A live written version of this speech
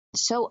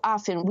So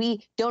often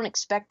we don't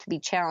expect to be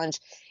challenged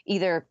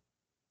either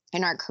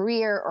in our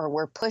career or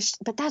we're pushed,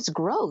 but that's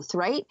growth,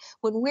 right?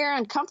 When we're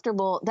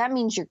uncomfortable, that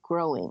means you're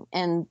growing.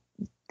 And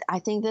I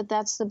think that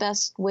that's the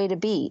best way to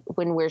be.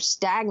 When we're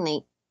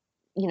stagnant,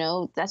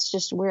 that's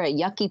just, we're a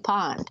yucky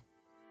pond.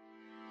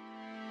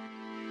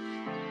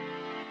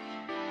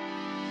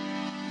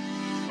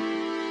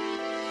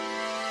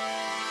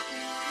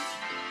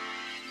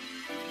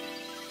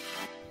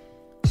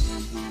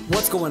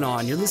 What's going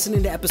on? You're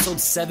listening to episode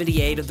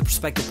 78 of the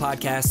Perspective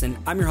Podcast, and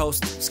I'm your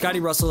host, Scotty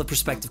Russell of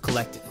Perspective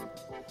Collective.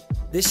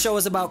 This show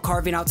is about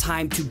carving out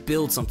time to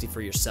build something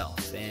for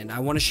yourself, and I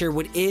want to share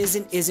what is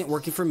and isn't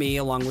working for me,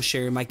 along with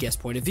sharing my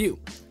guest point of view.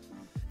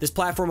 This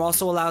platform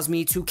also allows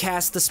me to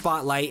cast the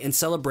spotlight and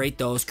celebrate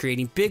those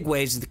creating big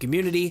waves in the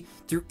community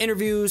through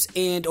interviews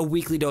and a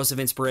weekly dose of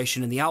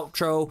inspiration in the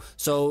outro,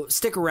 so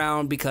stick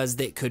around because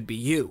it could be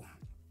you.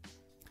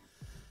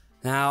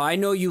 Now, I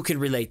know you can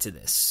relate to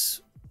this.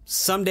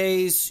 Some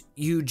days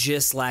you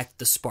just lack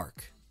the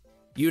spark.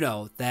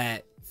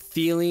 That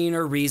feeling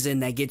or reason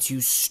that gets you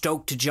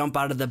stoked to jump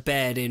out of the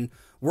bed and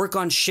work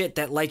on shit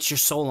that lights your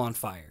soul on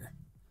fire.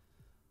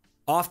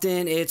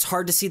 Often it's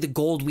hard to see the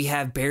gold we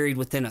have buried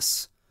within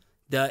us.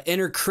 The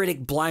inner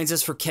critic blinds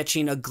us for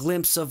catching a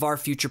glimpse of our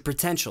future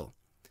potential.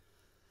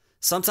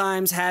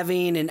 Sometimes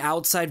having an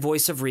outside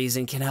voice of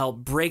reason can help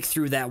break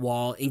through that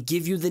wall and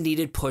give you the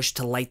needed push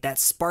to light that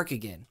spark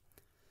again.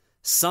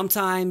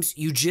 Sometimes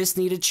you just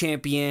need a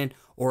champion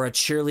or a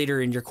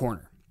cheerleader in your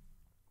corner.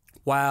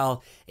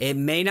 While it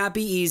may not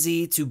be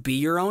easy to be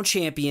your own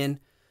champion,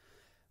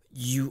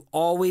 you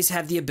always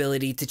have the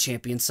ability to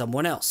champion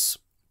someone else.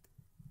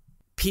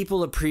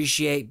 People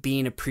appreciate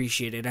being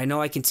appreciated. I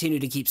know I continue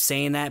to keep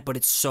saying that, but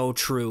it's so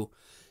true.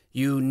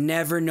 You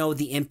never know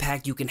the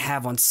impact you can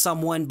have on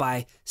someone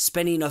by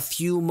spending a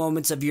few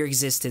moments of your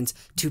existence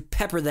to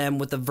pepper them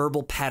with a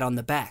verbal pat on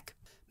the back.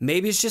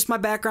 Maybe it's just my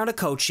background of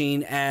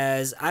coaching,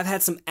 as I've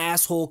had some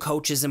asshole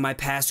coaches in my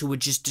past who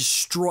would just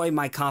destroy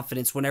my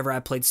confidence whenever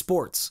I played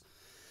sports.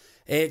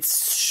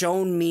 It's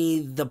shown me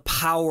the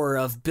power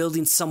of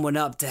building someone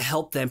up to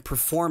help them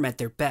perform at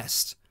their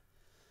best.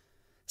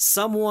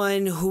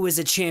 Someone who is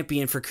a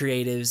champion for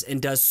creatives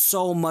and does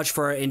so much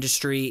for our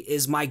industry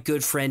is my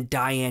good friend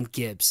Diane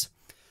Gibbs.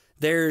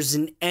 There's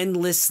an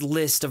endless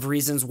list of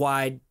reasons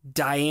why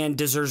Diane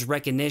deserves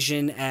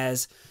recognition,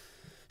 as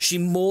she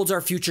molds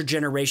our future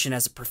generation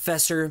as a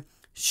professor.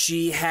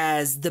 She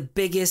has the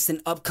biggest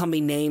and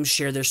upcoming names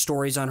share their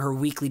stories on her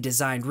weekly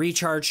Design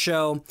Recharge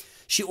show.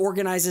 She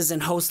organizes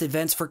and hosts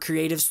events for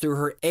creatives through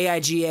her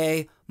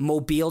AIGA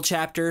Mobile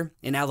chapter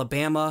in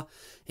Alabama.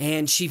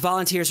 And she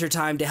volunteers her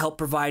time to help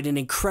provide an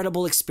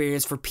incredible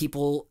experience for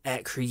people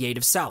at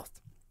Creative South.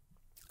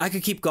 I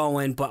could keep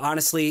going, but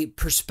honestly,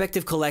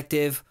 Perspective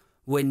Collective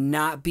would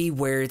not be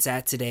where it's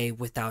at today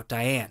without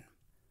Diane.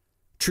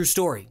 True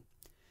story.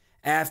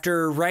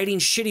 After writing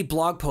shitty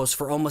blog posts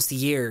for almost a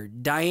year,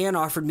 Diane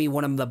offered me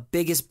one of the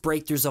biggest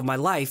breakthroughs of my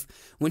life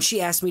when she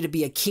asked me to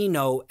be a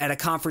keynote at a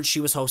conference she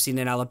was hosting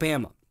in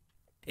Alabama.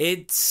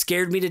 It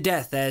scared me to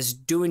death, as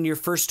doing your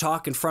first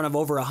talk in front of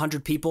over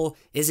 100 people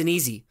isn't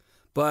easy,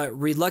 but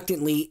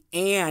reluctantly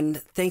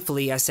and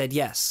thankfully I said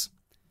yes.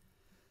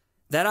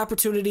 That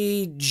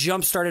opportunity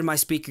jump-started my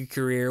speaker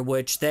career,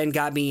 which then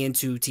got me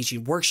into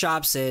teaching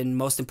workshops and,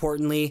 most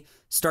importantly,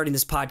 starting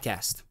this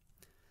podcast.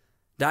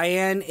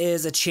 Diane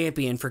is a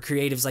champion for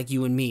creatives like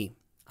you and me.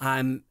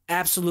 I'm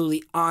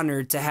absolutely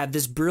honored to have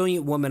this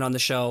brilliant woman on the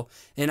show,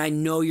 and I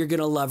know you're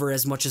going to love her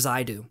as much as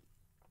I do.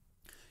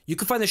 You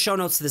can find the show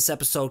notes to this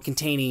episode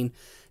containing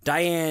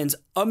Diane's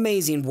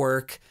amazing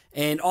work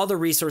and all the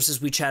resources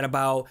we chat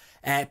about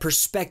at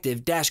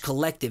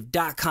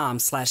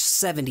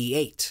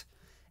perspective-collective.com/78.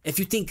 If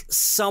you think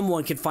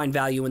someone can find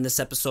value in this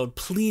episode,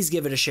 please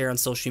give it a share on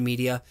social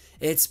media.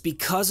 It's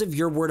because of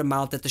your word of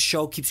mouth that the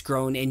show keeps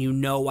growing, and you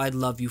know I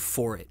love you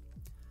for it.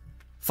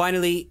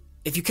 Finally,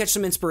 if you catch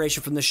some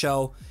inspiration from the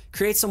show,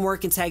 create some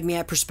work and tag me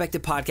at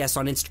Perspective Podcast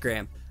on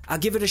Instagram. I'll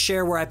give it a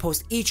share where I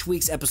post each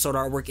week's episode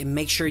artwork and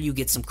make sure you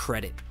get some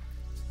credit.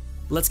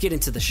 Let's get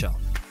into the show.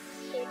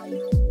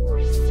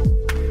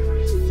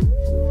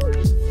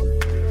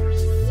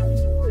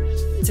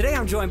 Today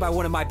I'm joined by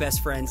one of my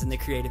best friends in the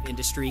creative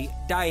industry,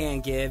 Diane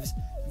Gibbs.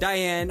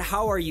 Diane,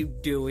 how are you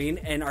doing,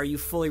 and are you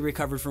fully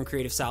recovered from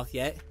Creative South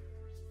yet?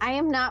 I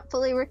am not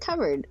fully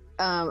recovered.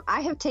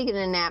 I have taken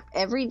a nap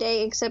every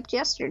day except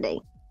yesterday.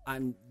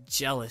 I'm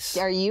jealous.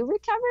 Are you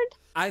recovered?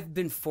 I've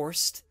been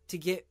forced to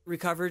get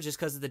recovered just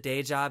because of the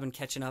day job and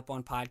catching up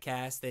on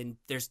podcasts, and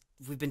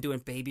we've been doing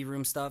baby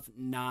room stuff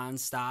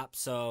nonstop,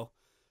 so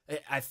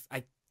I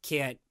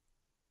can't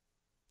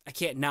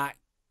not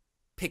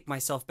pick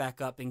myself back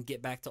up and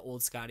get back to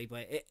old Scotty.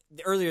 But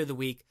earlier the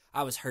week,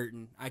 I was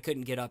hurting. I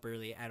couldn't get up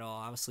early at all.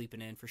 I was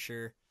sleeping in for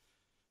sure.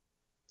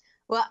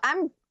 Well,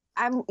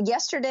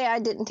 yesterday I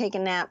didn't take a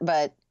nap,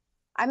 but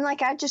I'm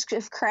like, I just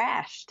have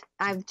crashed.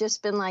 I've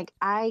just been like,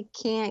 I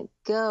can't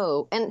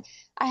go. And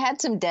I had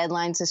some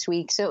deadlines this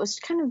week, so it was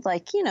kind of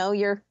like,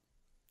 you're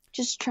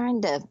just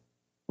trying to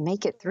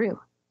make it through.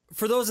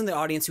 For those in the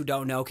audience who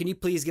don't know, can you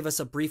please give us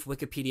a brief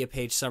Wikipedia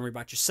page summary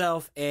about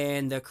yourself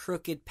and the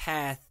crooked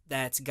path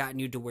that's gotten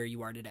you to where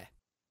you are today?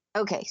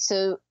 Okay,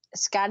 so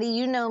Scotty,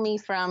 you know me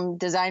from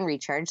Design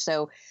Recharge.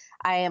 So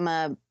I am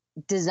a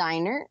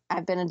designer.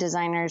 I've been a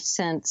designer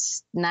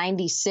since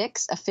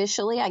 96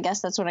 officially. I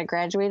guess that's when I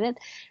graduated.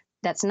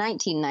 That's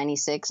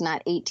 1996,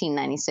 not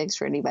 1896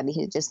 for anybody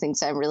who just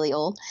thinks I'm really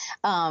old.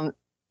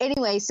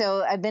 Anyway,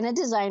 so I've been a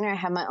designer. I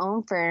have my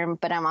own firm,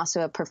 but I'm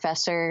also a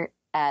professor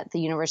at the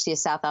University of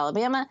South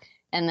Alabama.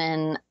 And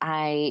then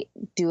I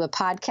do a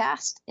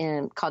podcast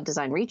called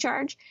Design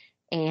Recharge.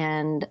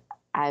 And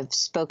I've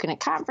spoken at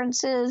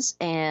conferences,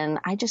 and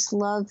I just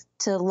love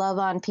to love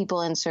on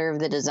people and serve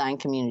the design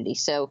community.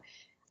 So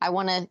I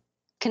want to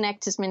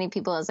connect as many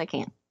people as I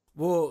can.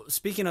 Well,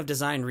 speaking of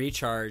Design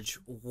Recharge,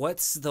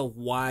 what's the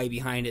why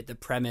behind it, the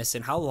premise,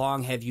 and how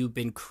long have you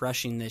been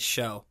crushing this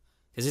show?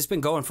 Because it's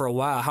been going for a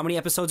while. How many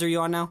episodes are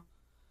you on now?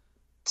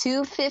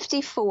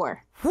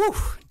 254. Whew,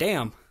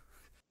 damn.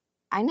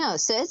 I know,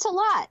 so it's a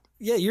lot.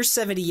 Yeah, you're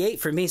 78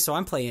 for me, so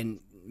I'm playing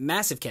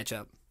massive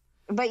catch-up.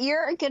 But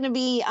you're going to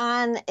be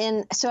on,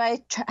 and so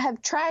I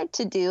have tried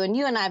to do, and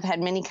you and I have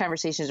had many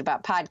conversations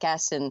about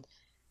podcasts, and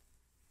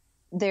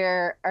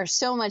there are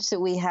so much that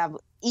we have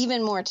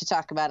even more to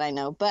talk about, I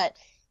know. But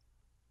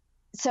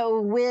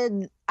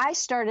so I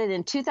started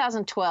in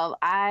 2012,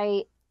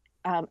 I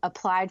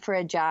applied for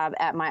a job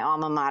at my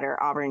alma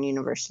mater, Auburn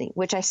University,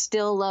 which I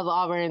still love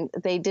Auburn.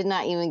 They did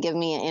not even give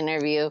me an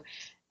interview.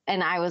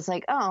 And I was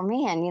like, oh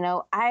man,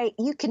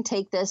 you can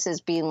take this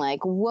as being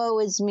like, woe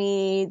is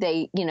me.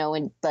 They,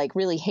 and like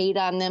really hate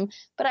on them.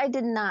 But I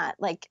did not.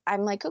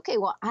 I'm like, okay,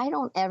 well, I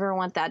don't ever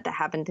want that to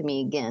happen to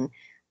me again.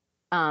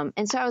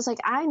 And so I was like,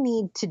 I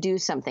need to do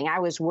something. I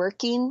was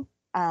working,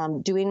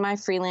 doing my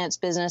freelance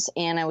business,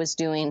 and I was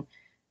doing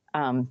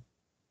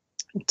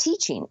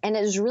teaching. And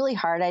it was really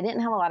hard. I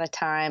didn't have a lot of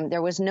time.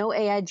 There was no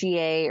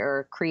AIGA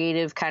or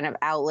creative kind of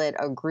outlet,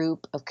 a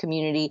group of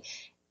community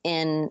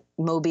in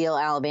Mobile,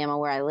 Alabama,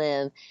 where I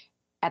live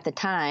at the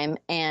time.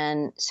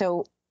 And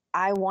so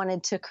I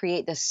wanted to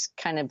create this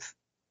kind of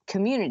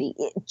community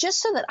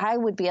just so that I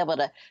would be able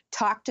to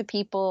talk to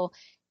people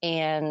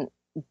and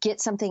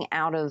get something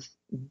out of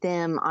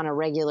them on a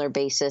regular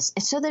basis,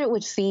 and so that it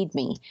would feed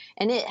me.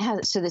 And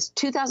this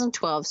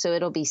 2012, so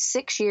it'll be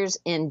 6 years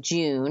in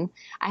June.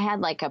 I had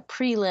like a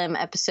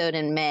prelim episode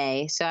in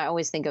May. So I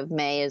always think of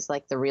May as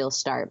like the real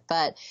start,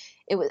 but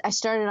I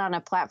started on a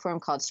platform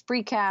called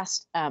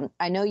Spreecast.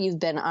 I know you've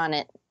been on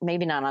it,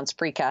 maybe not on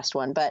Spreecast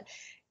one, but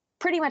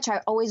pretty much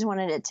I always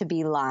wanted it to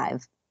be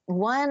live.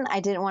 One,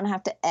 I didn't want to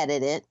have to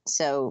edit it.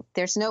 So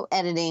there's no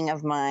editing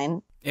of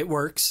mine. It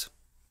works.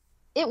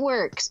 It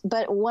works.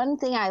 But one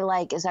thing I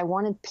like is I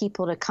wanted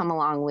people to come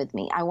along with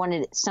me. I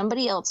wanted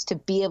somebody else to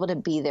be able to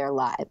be there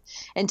live.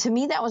 And to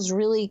me, that was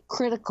really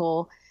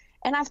critical.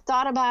 And I've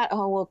thought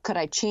about, could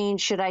I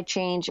change? Should I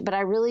change? But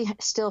I really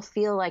still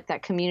feel like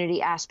that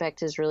community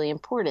aspect is really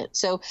important.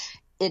 So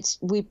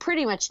we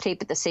pretty much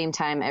tape at the same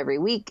time every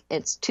week.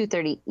 It's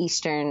 2:30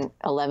 Eastern,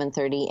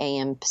 11:30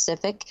 a.m.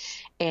 Pacific.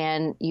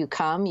 And you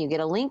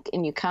get a link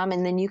and you come,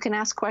 and then you can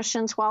ask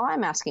questions while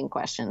I'm asking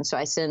questions. So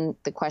I send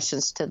the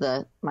questions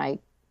to my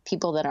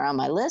people that are on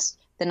my list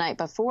the night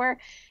before,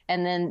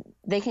 and then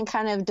they can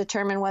kind of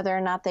determine whether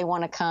or not they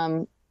want to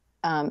come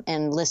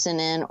and listen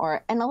in,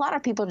 and a lot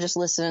of people just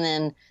listen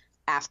in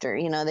after,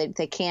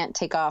 they can't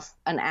take off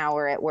an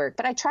hour at work.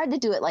 But I tried to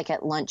do it like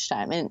at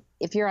lunchtime. And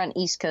if you're on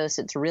East Coast,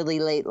 it's really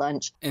late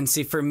lunch. And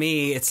see, for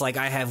me, it's like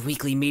I have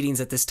weekly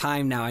meetings at this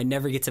time now. I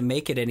never get to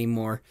make it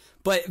anymore.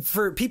 But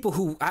for people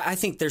who, I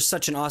think there's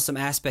such an awesome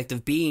aspect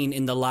of being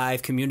in the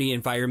live community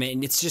environment.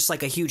 And it's just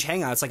like a huge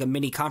hangout. It's like a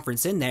mini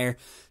conference in there.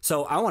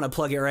 So I want to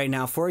plug it right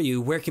now for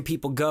you. Where can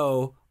people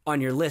go on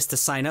your list to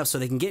sign up so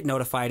they can get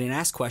notified and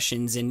ask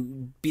questions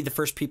and be the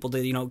first people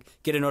to,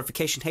 get a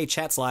notification? Hey,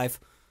 chat's live.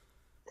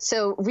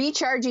 So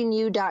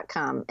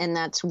rechargingyou.com, and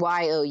that's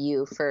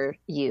YOU for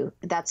you.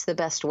 That's the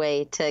best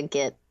way to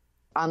get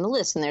on the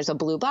list. And there's a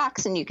blue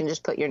box, and you can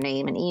just put your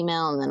name and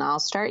email, and then I'll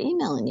start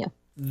emailing you.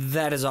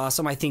 That is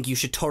awesome. I think you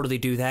should totally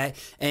do that.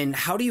 And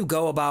how do you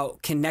go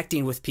about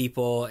connecting with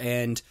people,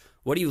 and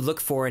what do you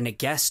look for in a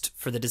guest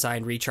for the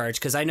Design Recharge?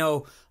 Because I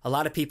know a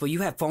lot of people,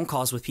 you have phone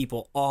calls with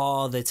people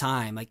all the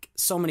time, like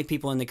so many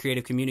people in the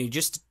creative community,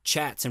 just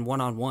chats and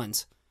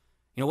one-on-ones.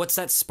 What's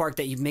that spark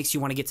that makes you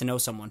want to get to know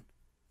someone?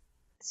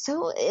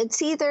 So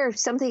it's either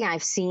something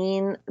I've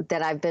seen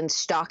that I've been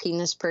stalking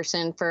this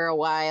person for a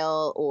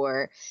while,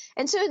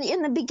 and so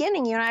in the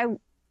beginning,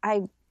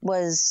 I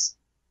was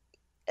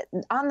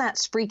on that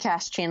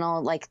Spreecast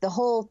channel. Like the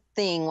whole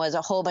thing was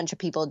a whole bunch of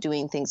people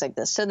doing things like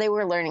this. So they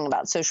were learning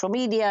about social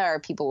media, or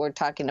people were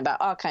talking about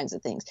all kinds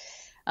of things.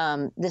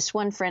 This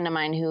one friend of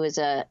mine who is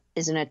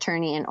an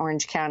attorney in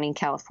Orange County,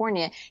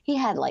 California, he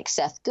had like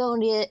Seth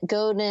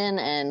Godin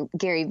and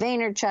Gary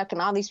Vaynerchuk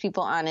and all these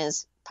people on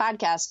his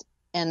podcast.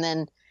 And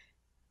then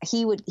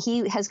he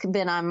has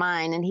been on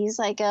mine, and he's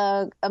like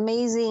a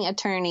amazing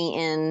attorney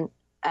in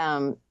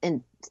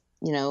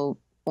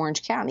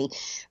Orange County.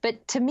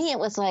 But to me, it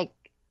was like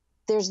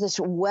there's this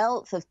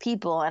wealth of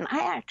people, and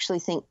I actually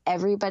think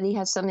everybody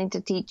has something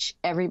to teach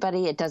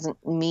everybody. It doesn't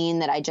mean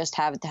that I just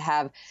have to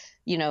have,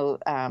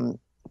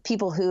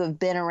 people who have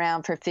been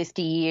around for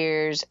 50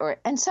 years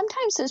and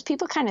sometimes those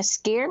people kind of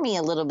scare me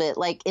a little bit,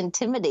 like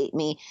intimidate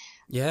me.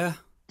 Yeah.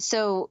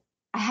 So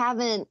I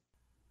haven't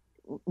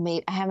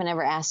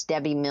ever asked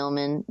Debbie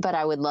Millman, but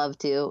I would love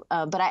to.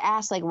 But I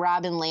asked like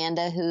Robin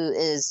Landa,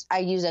 I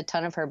use a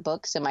ton of her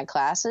books in my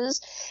classes,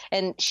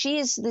 and she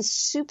is the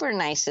super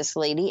nicest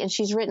lady, and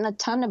she's written a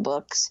ton of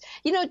books.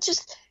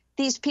 Just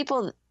these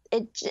people,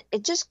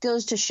 it just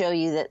goes to show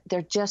you that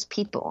they're just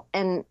people.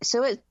 And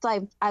so it's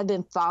like I've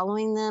been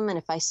following them, and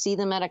if I see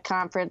them at a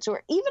conference,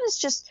 or even it's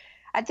just,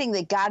 I think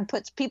that God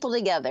puts people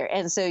together,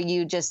 and so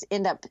you just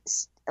end up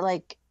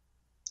like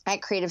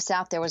at Creative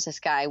South, there was this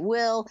guy,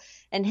 Will,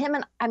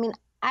 and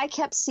I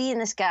kept seeing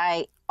this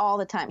guy all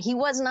the time. He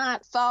was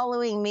not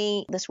following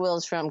me. This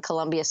Will's from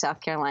Columbia,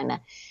 South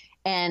Carolina.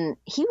 And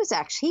he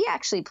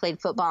actually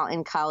played football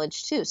in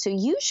college too. So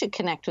you should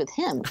connect with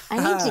him. I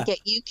need to get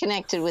you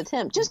connected with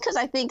him, just because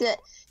I think that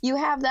you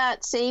have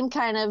that same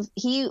kind of,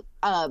 he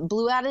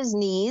blew out his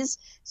knees,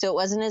 so it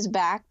wasn't his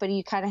back, but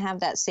you kind of have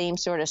that same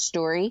sort of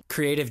story.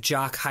 Creative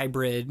jock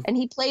hybrid. And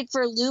he played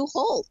for Lou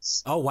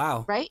Holtz. Oh,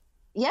 wow. Right?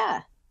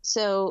 Yeah.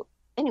 So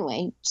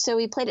anyway,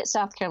 he played at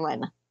South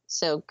Carolina.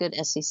 So good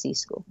SEC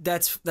school.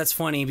 That's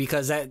funny,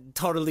 because that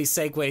totally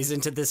segues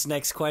into this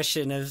next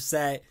question, is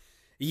that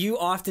you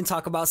often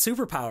talk about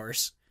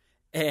superpowers.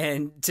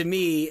 And to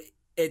me,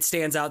 it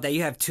stands out that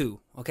you have two.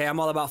 Okay, I'm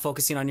all about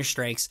focusing on your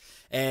strengths.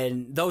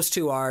 And those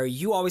two are,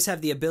 you always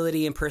have the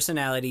ability and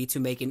personality to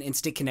make an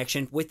instant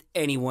connection with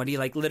anyone.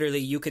 Like literally,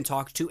 you can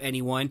talk to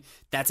anyone.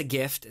 That's a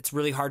gift. It's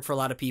really hard for a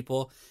lot of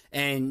people.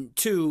 And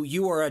two,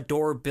 you are a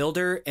door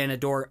builder and a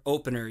door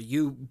opener.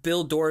 You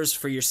build doors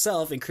for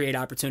yourself and create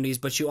opportunities,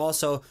 but you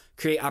also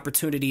create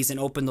opportunities and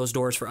open those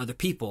doors for other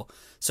people.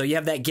 So you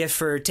have that gift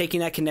for taking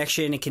that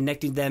connection and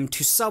connecting them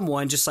to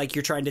someone, just like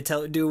you're trying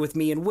to do with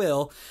me and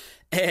Will.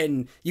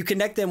 And you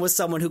connect them with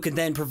someone who can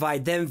then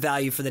provide them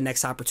value for the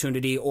next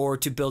opportunity or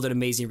to build an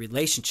amazing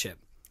relationship.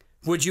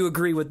 Would you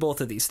agree with both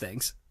of these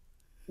things?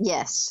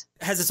 Yes.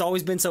 Has this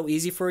always been so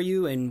easy for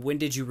you? And when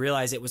did you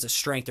realize it was a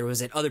strength, or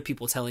was it other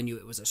people telling you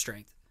it was a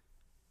strength?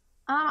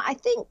 I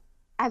think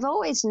I've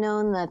always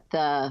known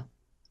that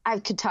I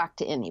could talk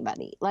to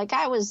anybody. Like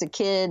I was a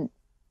kid,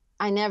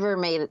 I never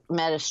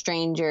met a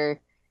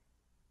stranger.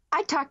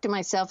 I talk to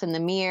myself in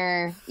the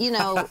mirror,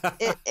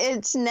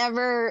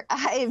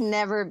 I've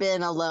never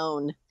been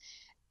alone.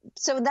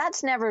 So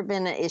that's never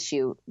been an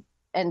issue.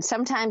 And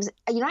sometimes,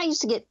 I used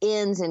to get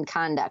N's in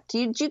conduct.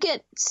 Did you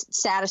get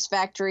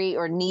satisfactory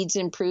or needs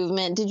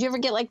improvement? Did you ever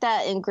get like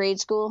that in grade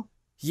school?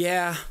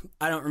 Yeah,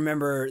 I don't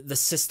remember the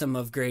system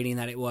of grading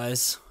that it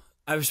was.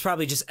 I was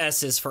probably just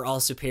S's for all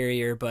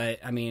superior, but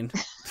I'm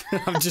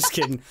just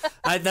kidding.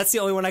 That's the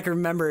only one I can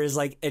remember is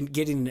like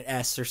getting an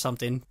S or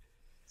something.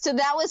 So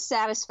that was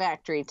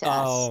satisfactory to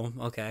us. Oh,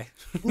 okay.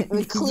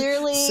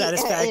 Clearly,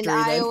 satisfactory, in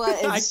Iowa,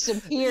 it's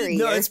superior.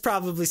 No, it's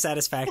probably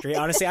satisfactory.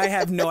 Honestly, I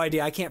have no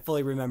idea. I can't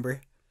fully remember.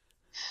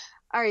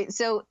 All right.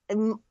 So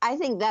I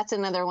think that's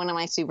another one of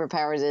my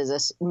superpowers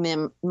is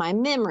my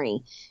memory.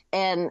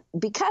 And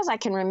because I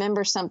can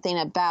remember something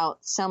about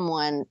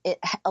someone, it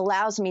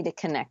allows me to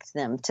connect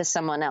them to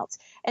someone else.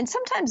 And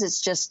sometimes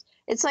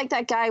it's like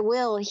that guy,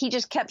 Will, he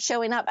just kept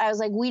showing up. I was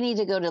like, we need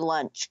to go to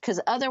lunch, because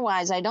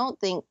otherwise I don't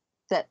think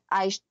that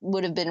I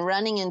would have been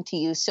running into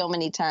you so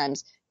many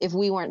times if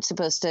we weren't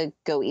supposed to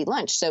go eat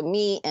lunch. So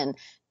me and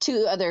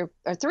three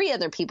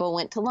other people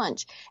went to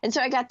lunch. And so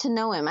I got to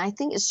know him. I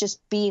think it's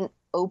just being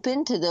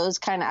open to those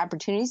kind of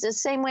opportunities. The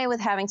same way with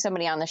having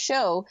somebody on the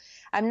show.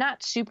 I'm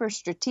not super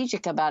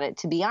strategic about it,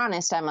 to be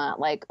honest. I'm not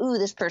like, ooh,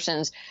 this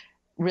person's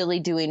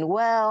really doing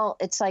well.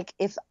 It's like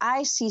if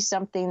I see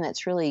something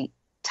that's really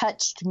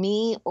touched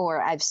me,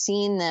 or I've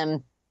seen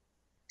them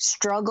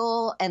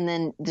struggle and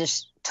then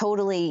just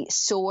totally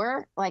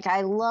soar. Like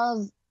I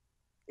love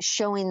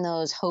showing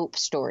those hope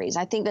stories.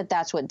 I think that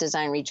that's what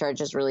Design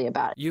Recharge is really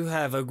about. You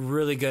have a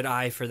really good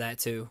eye for that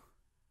too.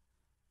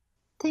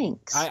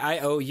 Thanks. I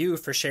owe you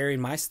for sharing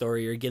my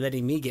story or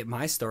letting me get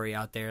my story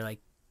out there. Like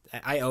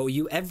I owe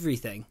you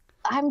everything.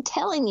 I'm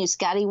telling you,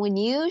 Scotty, when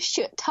you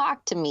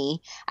talk to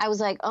me, I was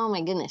like, oh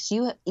my goodness,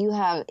 you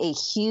have a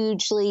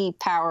hugely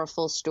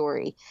powerful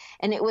story.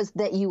 And it was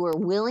that you were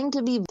willing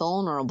to be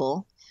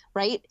vulnerable,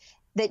 right?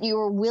 That you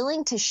were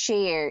willing to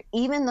share,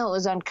 even though it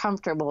was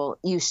uncomfortable.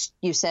 You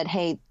said,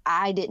 hey,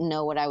 I didn't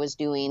know what I was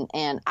doing,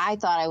 and I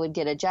thought I would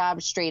get a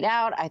job straight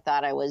out. I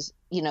thought I was,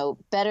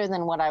 better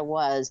than what I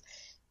was.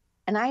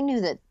 And I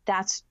knew that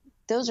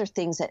those are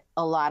things that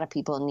a lot of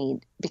people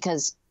need,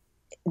 because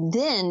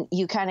then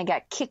you kind of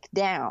got kicked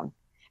down.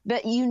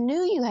 But you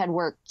knew you had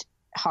worked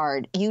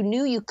hard. You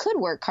knew you could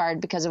work hard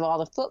because of all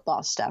the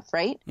football stuff,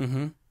 right?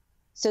 Mm-hmm.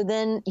 So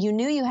then you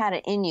knew you had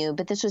it in you,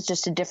 but this was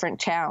just a different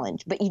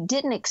challenge. But you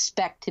didn't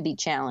expect to be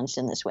challenged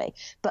in this way.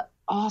 But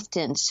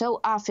so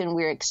often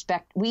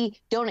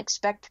we don't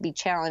expect to be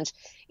challenged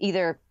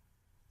either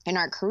in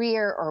our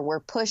career or we're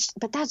pushed,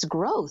 but that's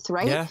growth,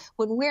 right? Yeah.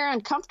 When we're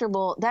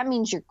uncomfortable, that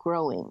means you're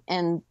growing.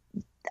 And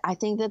I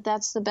think that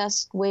that's the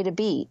best way to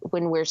be.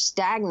 When we're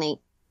stagnate,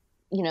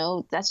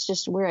 that's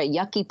just, we're a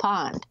yucky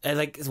pond. And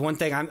like one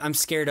thing I'm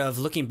scared of,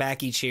 looking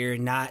back each year,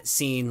 not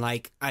seeing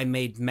like I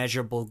made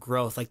measurable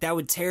growth. Like that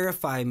would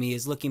terrify me,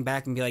 is looking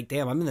back and be like,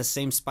 damn, I'm in the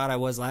same spot I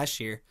was last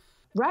year.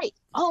 Right.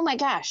 Oh my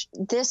gosh.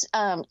 This,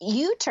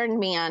 you turned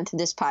me on to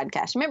this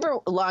podcast. Remember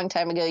a long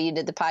time ago, you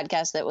did the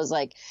podcast that was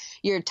like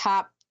your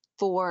top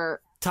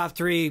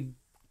 3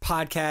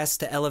 podcasts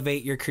to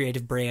elevate your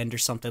creative brand or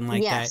something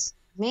like that.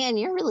 Man,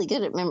 you're really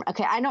good at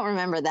okay, I don't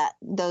remember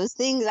those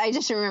things. I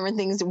just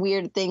remember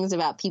weird things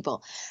about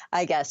people,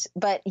 I guess.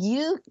 But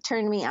you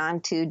turned me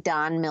on to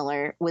Don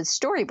Miller with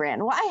Story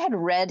Brand. Well, I had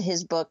read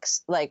his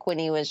books like when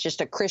he was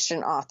just a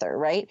Christian author,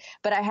 right?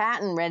 But I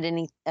hadn't read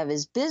any of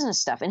his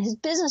business stuff. And his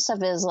business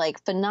stuff is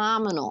like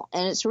phenomenal.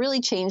 And it's really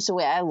changed the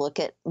way I look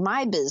at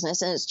my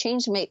business. And it's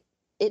changed me.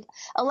 It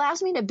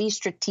allows me to be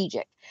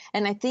strategic.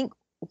 And I think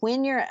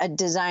when you're a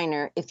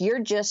designer, if you're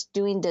just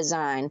doing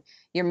design,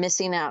 you're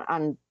missing out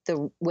on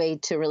the way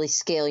to really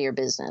scale your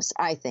business.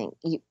 I think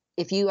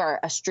if you are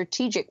a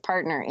strategic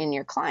partner in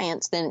your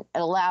clients, then it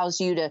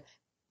allows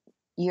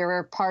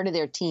you're part of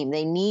their team.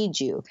 They need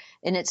you.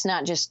 And it's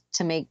not just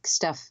to make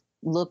stuff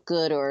look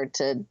good or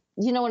to,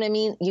 you know what I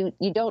mean?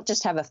 You don't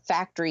just have a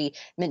factory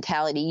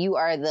mentality. You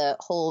are the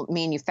whole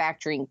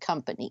manufacturing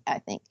company, I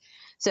think.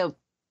 So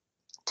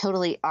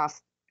totally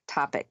off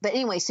topic. But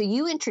anyway, so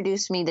you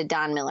introduced me to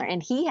Don Miller,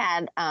 and he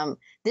had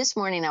this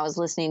morning I was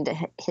listening to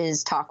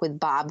his talk with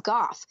Bob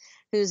Goff,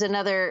 who's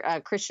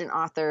another Christian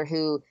author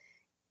who,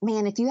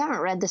 man, if you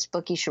haven't read this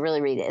book, you should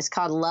really read it. It's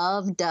called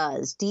Love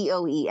Does,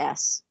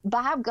 DOES.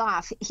 Bob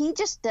Goff, he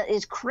just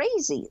is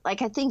crazy.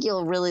 Like, I think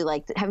you'll really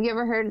like it. Have you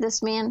ever heard of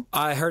this man?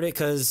 I heard it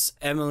because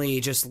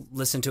Emily just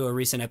listened to a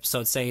recent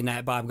episode saying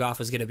that Bob Goff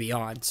was going to be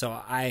on. So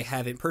I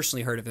haven't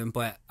personally heard of him,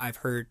 but I've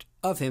heard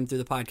of him through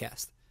the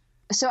podcast.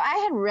 So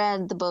I had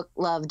read the book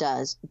Love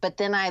Does, but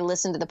then I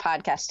listened to the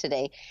podcast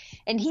today,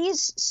 and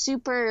he's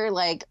super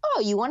like,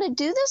 oh, you want to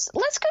do this?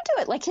 Let's go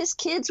do it. Like his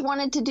kids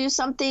wanted to do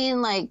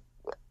something like,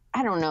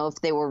 I don't know if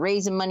they were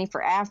raising money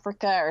for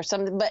Africa or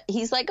something, but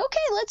he's like, okay,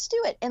 let's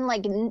do it. And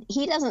like,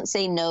 he doesn't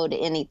say no to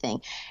anything,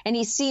 and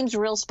he seems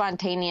real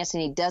spontaneous,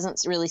 and he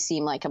doesn't really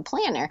seem like a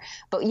planner.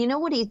 But you know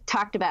what he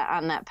talked about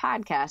on that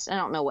podcast? I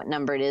don't know what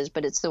number it is,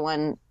 but it's the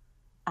one,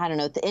 I don't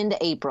know, at the end of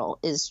April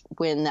is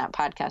when that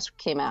podcast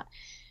came out.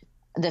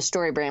 The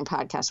Story Brand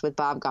podcast with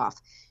Bob Goff.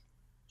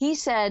 He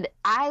said,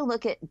 I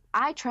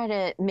try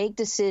to make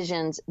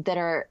decisions that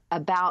are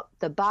about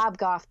the Bob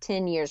Goff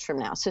 10 years from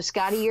now. So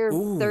Scotty,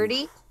 you're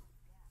 30?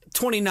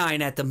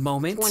 29 at the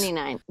moment.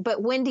 29.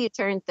 But when do you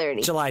turn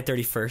 30? July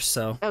 31st.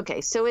 So okay,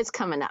 so it's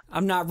coming up.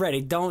 I'm not ready.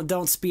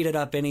 Don't speed it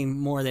up any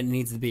more than it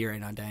needs to be right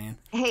now, Diane.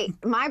 Hey,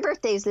 my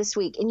birthday's this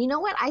week, and you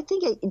know what? I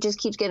think it just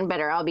keeps getting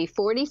better. I'll be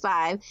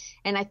 45,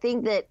 and I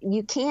think that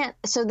you can't.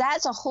 So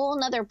that's a whole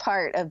nother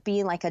part of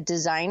being like a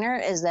designer,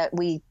 is that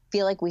we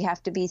feel like we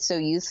have to be so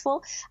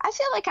youthful. I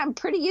feel like I'm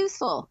pretty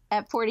youthful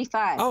at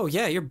 45. Oh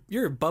yeah,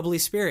 you're a bubbly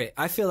spirit.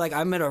 I feel like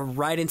I'm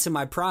right into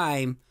my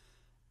prime.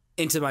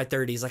 Into my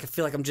 30s. Like I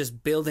feel like I'm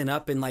just building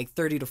up, and like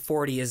 30 to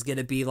 40 is going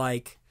to be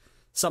like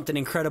something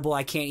incredible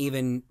I can't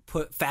even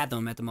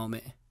fathom at the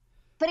moment.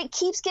 But it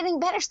keeps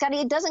getting better, Scotty.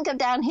 It doesn't go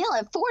downhill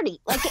at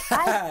 40. Like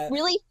I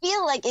really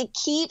feel like it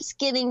keeps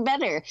getting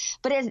better.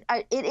 But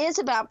it is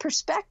about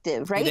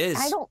perspective, right? It is.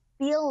 I don't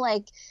feel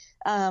like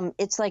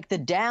it's like the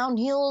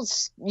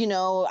downhills,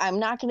 I'm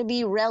not going to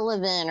be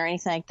relevant or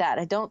anything like that.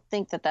 I don't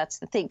think that that's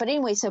the thing. But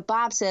anyway, so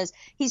Bob says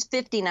he's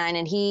 59,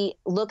 and he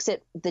looks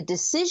at the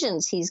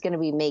decisions he's going to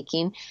be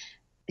making.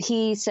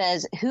 He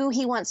says who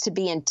he wants to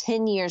be in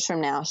 10 years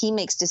from now. He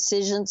makes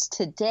decisions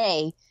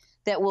today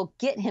that will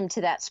get him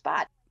to that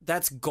spot.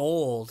 That's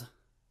gold.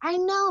 I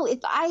know. If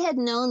I had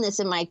known this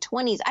in my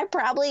 20s, I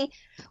probably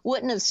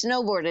wouldn't have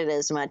snowboarded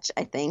as much,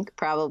 I think,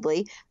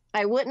 probably.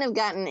 I wouldn't have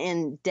gotten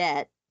in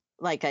debt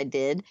like I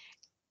did.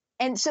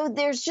 And so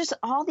there's just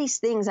all these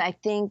things. I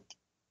think,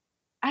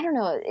 I don't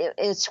know,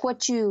 it's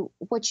what you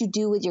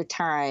do with your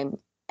time.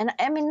 And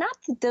I mean, not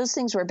that those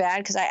things were bad,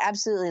 because I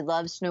absolutely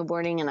loved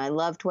snowboarding and I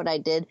loved what I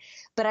did,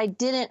 but I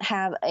didn't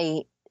have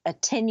a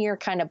 10-year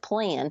kind of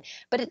plan.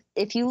 But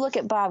if you look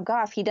at Bob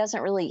Goff, he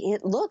doesn't really,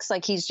 it looks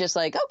like he's just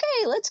like,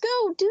 okay, let's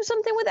go do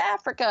something with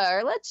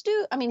Africa, or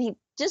he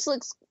just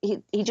looks,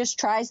 he just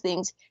tries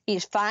things.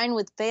 He's fine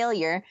with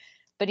failure,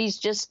 but he's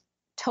just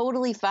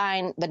totally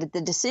fine. But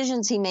the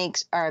decisions he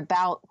makes are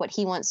about what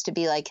he wants to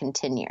be like in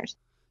 10 years.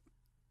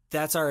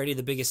 That's already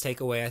the biggest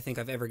takeaway I think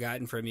I've ever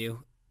gotten from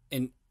you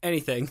in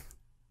anything.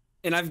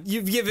 And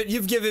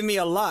you've given me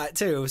a lot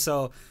too.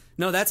 So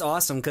no, that's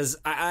awesome. Cause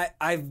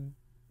I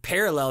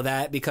parallel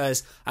that,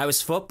 because I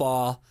was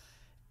football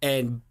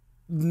and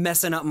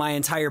messing up my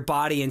entire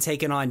body and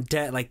taking on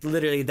debt. Like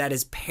literally that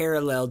is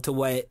paralleled to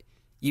what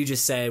you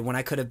just said, when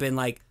I could have been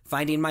like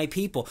finding my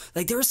people.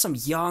 Like there were some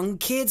young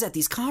kids at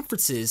these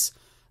conferences,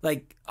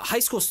 like high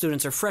school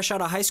students or fresh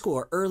out of high school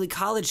or early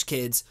college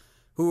kids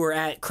who were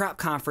at Crop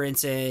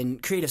Conference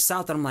and Creative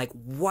South, and I'm like,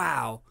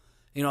 wow,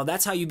 you know,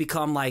 that's how you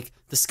become like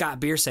the Scott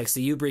Biersex,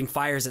 that you bring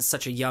fires at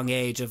such a young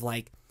age of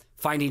like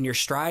finding your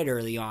stride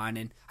early on.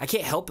 And I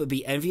can't help but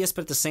be envious,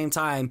 but at the same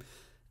time,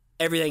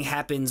 everything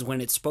happens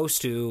when it's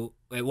supposed to,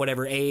 at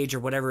whatever age or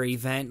whatever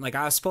event. Like,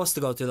 I was supposed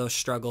to go through those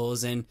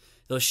struggles and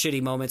those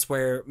shitty moments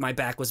where my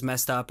back was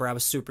messed up or I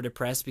was super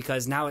depressed,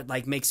 because now it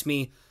like makes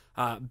me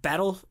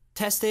battle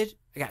tested.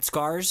 I got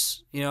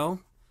scars, you know.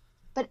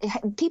 But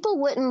people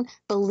wouldn't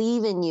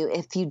believe in you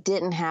if you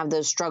didn't have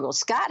those struggles.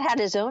 Scott had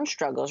his own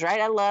struggles, right?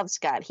 I love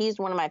Scott. He's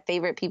one of my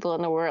favorite people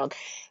in the world.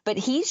 But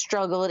he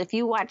struggled. If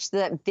you watch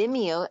that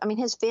Vimeo, I mean,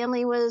 his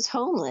family was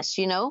homeless,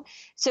 you know?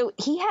 So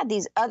he had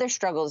these other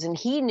struggles, and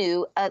he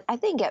knew, I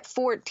think at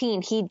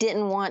 14, he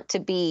didn't want to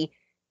be,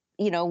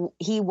 you know,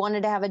 he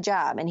wanted to have a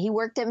job, and he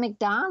worked at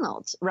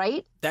McDonald's,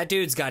 right? That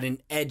dude's got an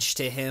edge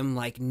to him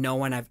like no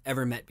one I've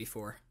ever met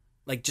before.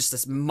 Like, just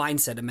this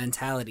mindset, a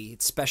mentality.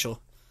 It's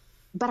special.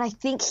 But I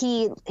think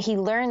he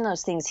learned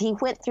those things. He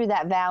went through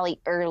that valley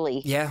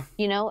early. Yeah.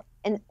 You know,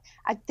 and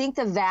I think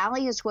the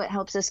valley is what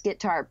helps us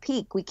get to our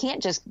peak. We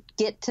can't just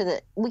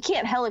we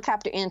can't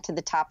helicopter into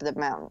the top of the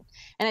mountain.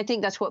 And I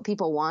think that's what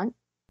people want,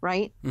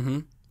 right? Mm-hmm.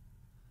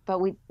 But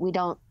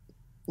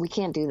we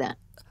can't do that.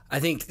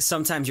 I think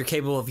sometimes you're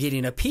capable of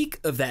getting a peak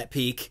of that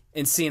peak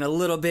and seeing a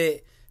little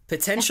bit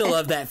potential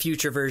of that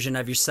future version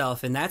of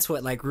yourself. And that's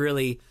what like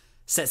really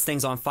sets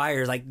things on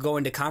fire. Like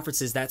going to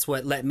conferences, that's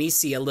what let me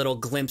see a little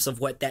glimpse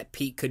of what that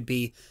peak could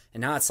be.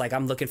 And now it's like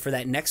I'm looking for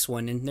that next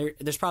one, and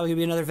there's probably gonna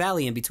be another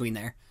valley in between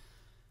there.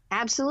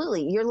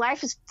 Absolutely. Your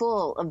life is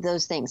full of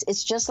those things.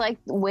 It's just like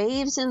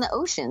waves in the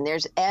ocean.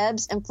 There's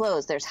ebbs and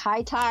flows. There's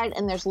high tide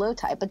and there's low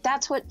tide. But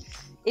that's what,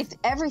 if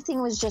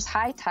everything was just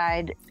high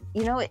tide,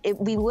 you know,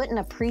 we wouldn't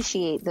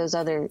appreciate those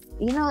other,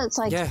 you know, it's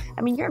like, yeah.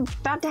 I mean, you're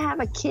about to have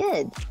a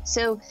kid.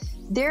 So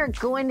there are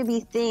going to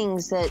be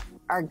things that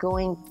are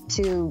going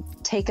to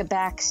take a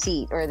back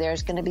seat, or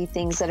there's going to be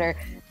things that are,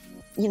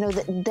 you know,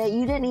 that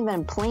you didn't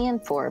even plan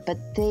for, but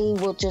they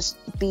will just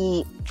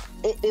be,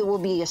 it will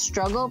be a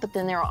struggle, but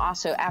then there are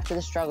also, after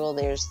the struggle,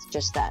 there's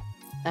just that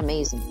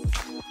amazing.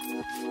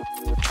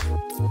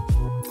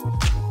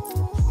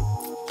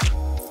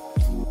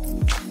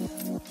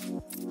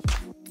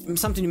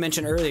 Something you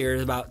mentioned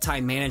earlier about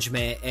time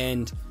management,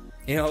 and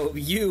you know,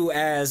 you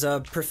as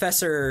a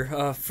professor,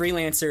 a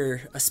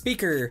freelancer, a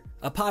speaker,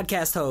 a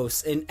podcast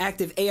host, an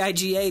active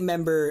AIGA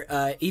member,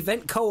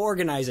 event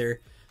co-organizer,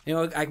 you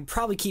know, I could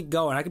probably keep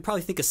going. I could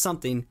probably think of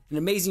something, an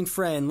amazing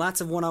friend, lots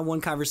of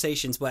one-on-one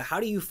conversations, but how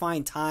do you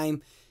find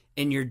time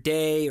in your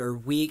day or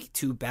week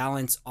to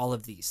balance all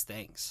of these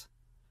things?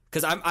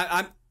 Because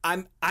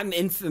I'm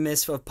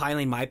infamous for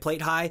piling my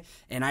plate high,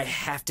 and I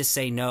have to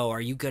say no. Are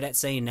you good at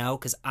saying no?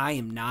 Because I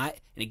am not,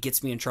 and it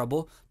gets me in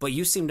trouble. But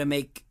you seem to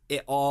make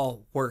it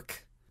all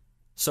work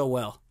so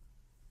well.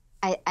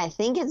 I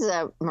think it's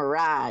a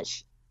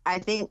mirage. I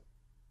think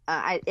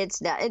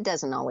it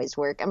doesn't always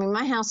work. I mean,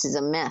 my house is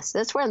a mess.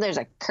 That's where there's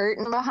a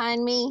curtain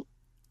behind me,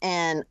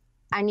 and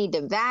I need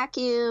to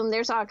vacuum.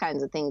 There's all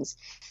kinds of things.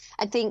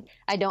 I think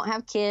I don't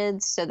have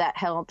kids, so that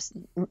helps.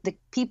 The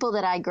people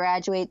that I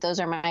graduate, those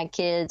are my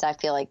kids. I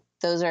feel like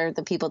those are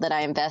the people that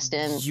I invest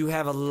in. You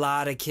have a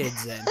lot of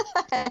kids then.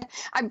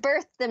 I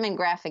birthed them in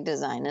graphic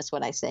design. That's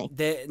what I say.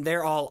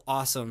 They're all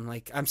awesome.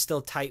 Like, I'm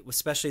still tight,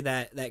 especially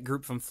that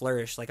group from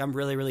Flourish. Like, I'm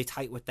really, really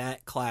tight with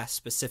that class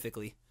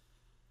specifically.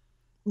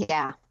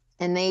 Yeah.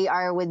 And they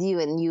are with you,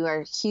 and you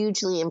are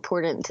hugely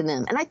important to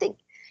them. And I think,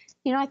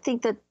 you know, I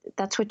think that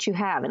that's what you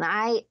have. And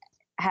I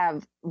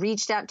have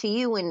reached out to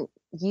you when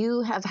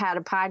you have had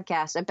a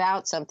podcast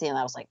about something, and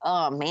I was like,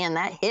 oh man,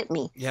 that hit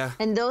me. Yeah.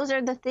 And those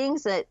are the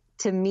things that,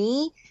 to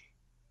me,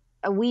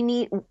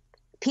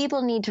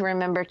 people need to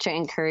remember to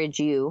encourage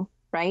you,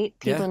 right?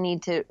 People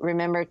need to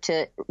remember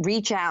to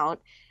reach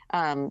out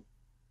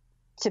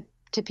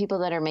to people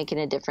that are making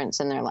a difference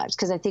in their lives.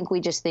 Because I think we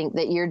just think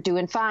that you're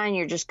doing fine,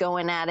 you're just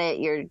going at it,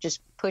 you're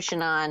just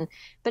pushing on.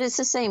 But it's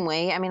the same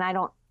way. I mean,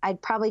 I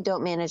probably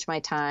don't manage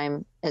my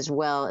time as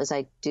well as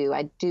I do.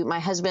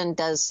 My husband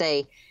does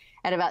say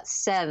at about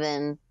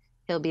 7,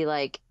 he'll be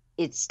like,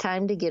 it's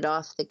time to get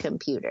off the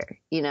computer,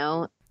 you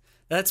know?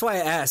 That's why I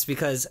asked,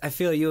 because I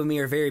feel you and me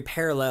are very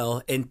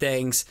parallel in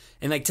things.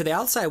 And like, to the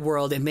outside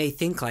world, it may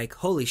think like,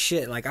 holy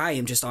shit, like I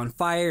am just on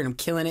fire and I'm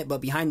killing it.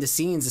 But behind the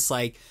scenes, it's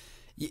like,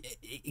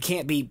 it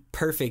can't be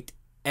perfect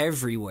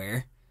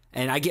everywhere.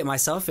 And I get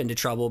myself into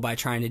trouble by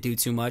trying to do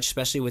too much,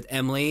 especially with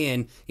Emily.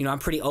 And, you know, I'm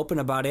pretty open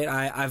about it.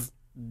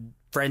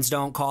 Friends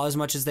don't call as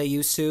much as they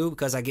used to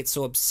because I get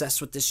so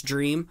obsessed with this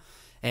dream.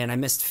 And I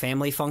missed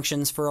family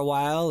functions for a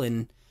while.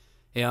 And,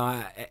 you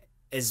know,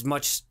 as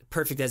much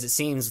perfect as it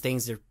seems,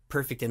 things are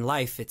perfect in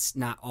life, it's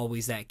not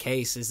always that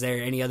case. Is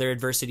there any other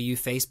adversity you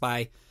faced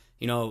by,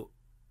 you know,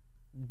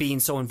 being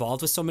so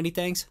involved with so many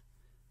things?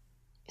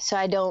 So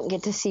I don't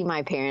get to see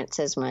my parents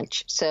as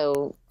much.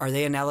 So are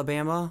they in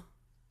Alabama?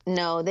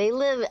 No, they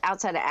live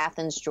outside of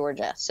Athens,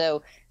 Georgia.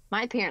 So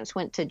my parents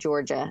went to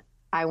Georgia.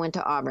 I went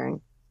to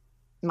Auburn.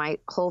 My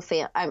whole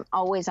family, I'm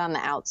always on the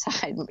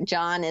outside.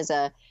 John is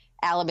a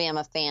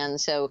Alabama fan,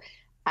 so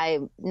I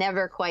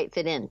never quite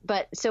fit in.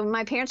 But so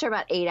my parents are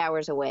about 8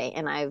 hours away,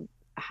 and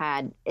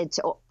it's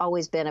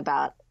always been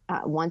about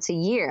once a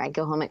year. I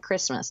go home at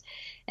Christmas,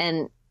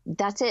 and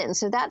that's it. And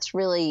so that's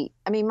really,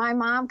 I mean, my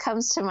mom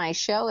comes to my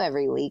show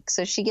every week,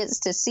 so she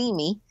gets to see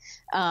me.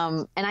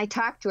 And I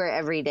talk to her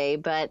every day,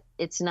 but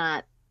it's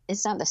not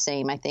the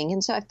same, I think.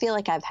 And so I feel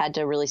like I've had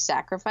to really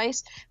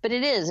sacrifice, but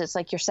it's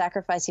like you're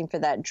sacrificing for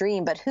that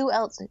dream. But who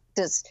else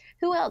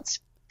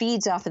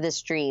feeds off of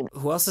this dream?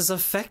 Who else is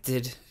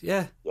affected?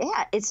 Yeah.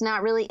 Yeah. It's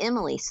not really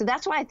Emily. So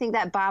that's why I think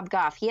that Bob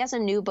Goff, he has a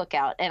new book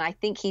out, and I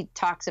think he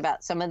talks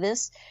about some of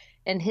this,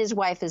 and his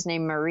wife is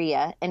named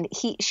Maria, and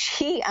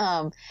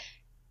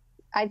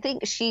I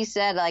think she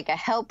said like a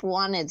help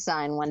wanted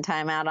sign one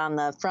time out on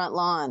the front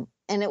lawn.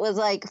 And it was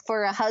like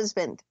for a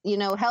husband,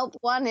 help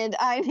wanted,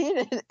 I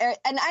needed.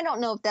 And I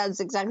don't know if that's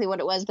exactly what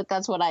it was, but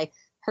that's what I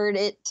heard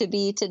it to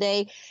be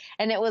today.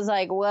 And it was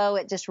like, whoa,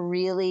 it just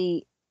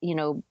really,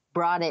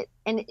 brought it.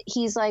 And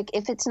he's like,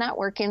 if it's not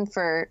working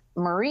for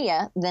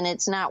Maria, then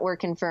it's not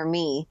working for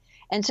me.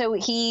 And so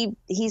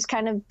he's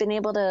kind of been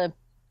able to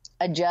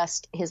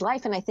adjust his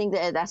life. And I think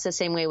that's the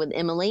same way with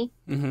Emily.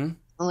 Mm-hmm.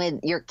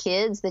 With your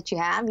kids that you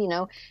have,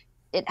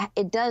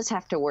 it does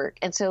have to work.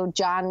 And so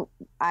John,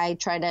 I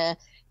try to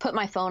put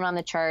my phone on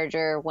the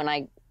charger when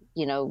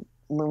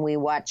when we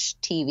watch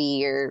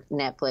TV or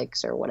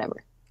Netflix or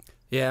whatever.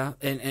 Yeah.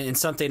 And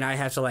something I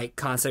have to like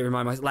constantly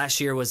remind myself, last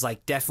year was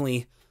like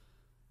definitely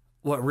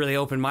what really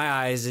opened my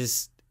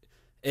eyes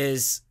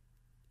is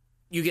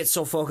you get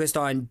so focused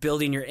on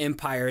building your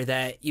empire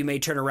that you may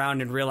turn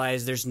around and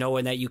realize there's no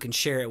one that you can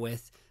share it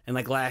with. And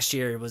like last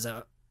year it was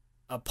a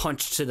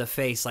punch to the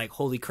face, like,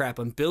 holy crap,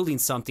 I'm building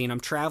something, I'm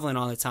traveling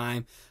all the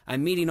time,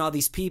 I'm meeting all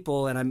these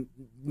people, and I'm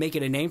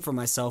making a name for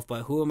myself,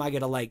 but who am I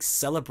going to, like,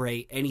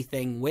 celebrate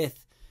anything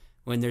with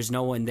when there's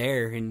no one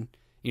there? And,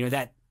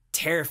 that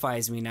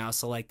terrifies me now,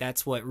 so, like,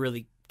 that's what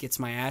really gets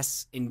my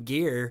ass in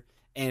gear,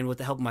 and with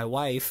the help of my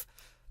wife,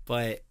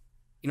 but,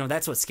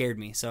 that's what scared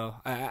me, so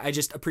I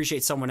just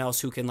appreciate someone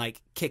else who can,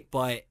 like, kick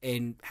butt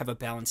and have a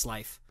balanced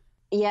life.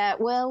 Yeah,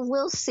 well,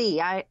 we'll see.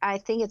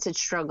 I think it's a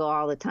struggle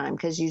all the time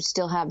because you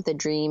still have the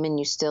dream and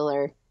you still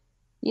are,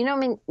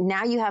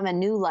 now you have a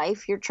new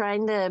life you're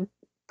trying to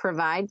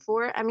provide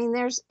for. I mean,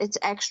 it's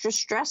extra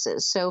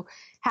stresses. So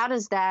how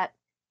does that,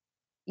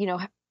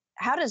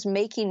 how does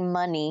making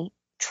money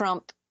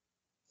trump,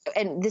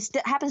 and this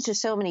happens to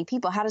so many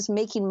people, how does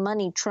making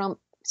money trump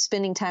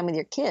spending time with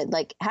your kid?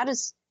 Like,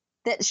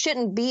 that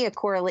shouldn't be a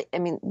correlate. I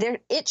mean,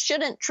 it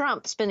shouldn't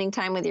trump spending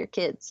time with your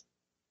kids.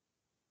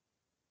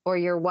 Or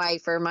your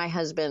wife or my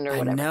husband or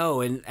whatever. I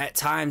know, and at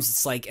times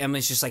it's like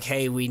Emily's just like,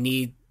 hey, we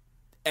need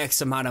X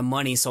amount of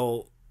money,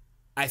 so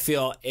I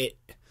feel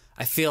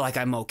like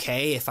I'm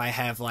okay if I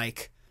have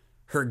like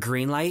her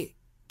green light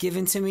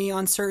given to me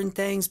on certain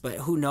things, but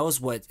who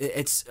knows what.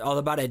 It's all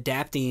about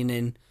adapting,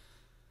 and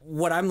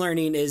what I'm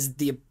learning is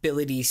the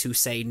ability to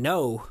say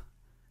no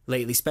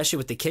lately, especially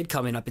with the kid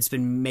coming up. It's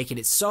been making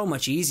it so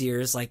much easier.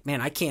 It's like,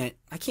 man, I can't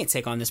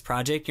take on this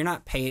project. You're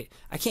not paid.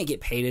 I can't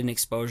get paid in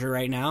exposure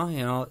right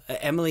now.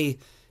 Emily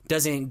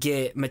doesn't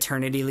get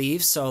maternity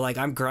leave, so like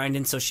I'm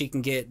grinding so she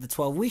can get the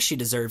 12 weeks she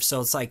deserves. So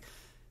it's like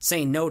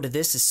saying no to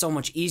this is so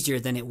much easier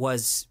than it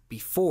was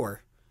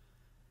before.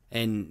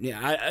 And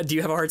do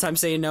you have a hard time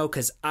saying no?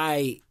 Because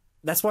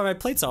that's why my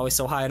plate's always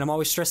so high, and I'm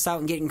always stressed out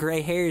and getting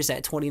gray hairs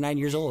at 29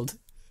 years old.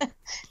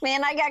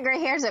 Man, I got gray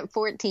hairs at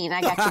 14.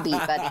 I got you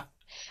beat, buddy.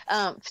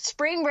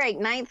 Spring break,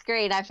 9th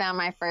grade, I found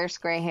my first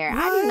gray hair.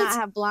 What? I do not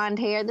have blonde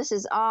hair. This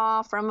is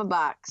all from a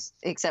box,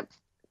 except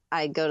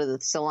I go to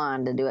the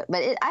salon to do it.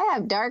 But I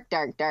have dark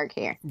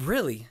hair.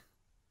 Really?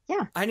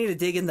 Yeah. I need to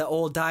dig in the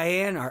old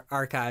Diane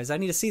archives. I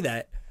need to see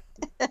that.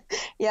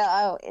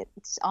 Yeah,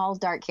 it's all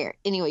dark hair.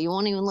 Anyway, you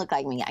won't even look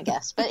like me, I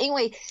guess. But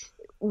anyway,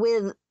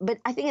 but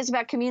I think it's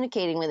about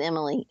communicating with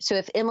Emily. So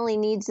if Emily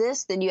needs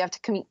this, then you have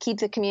to keep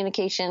the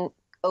communication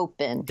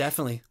open.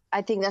 Definitely.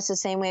 I think that's the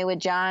same way with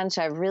John.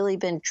 So I've really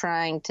been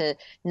trying to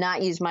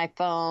not use my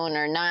phone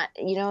or not,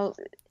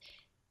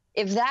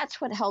 if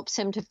that's what helps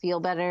him to feel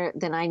better,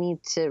 then I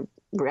need to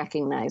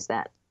recognize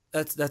that.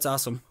 That's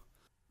awesome.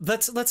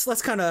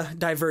 Let's kind of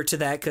divert to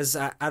that, because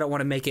I don't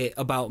want to make it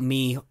about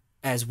me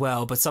as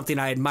well. But something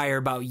I admire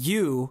about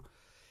you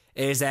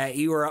is that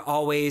you are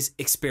always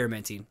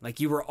experimenting. Like,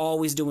 you were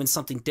always doing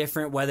something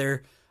different,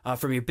 whether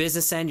from your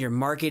business end, your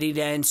marketing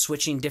end,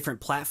 switching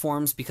different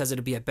platforms because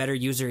it'll be a better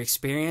user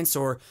experience,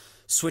 or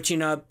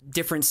switching up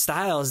different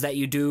styles that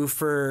you do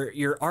for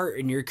your art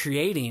and your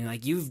creating.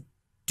 Like, you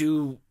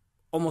do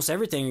almost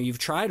everything, or you've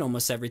tried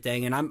almost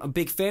everything. And I'm a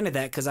big fan of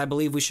that, because I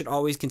believe we should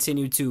always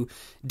continue to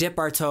dip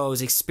our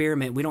toes,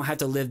 experiment. We don't have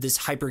to live this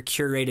hyper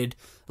curated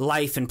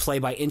life and play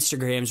by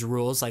Instagram's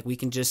rules. Like, we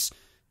can just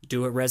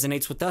do what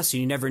resonates with us.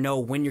 You never know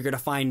when you're going to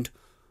find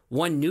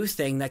one new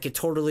thing that could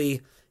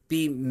totally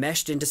be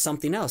meshed into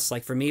something else.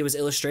 Like, for me, it was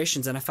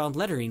illustrations, and I found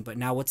lettering, but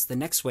now what's the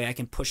next way I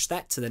can push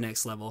that to the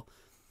next level?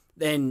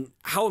 Then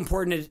how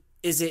important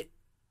is it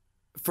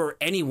for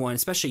anyone,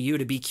 especially you,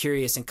 to be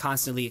curious and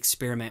constantly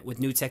experiment with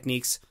new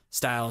techniques,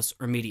 styles,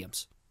 or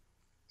mediums?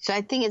 So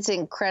I think it's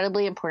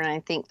incredibly important. I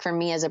think for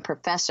me as a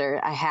professor,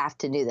 I have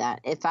to do that.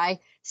 If I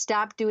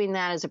stop doing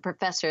that as a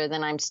professor,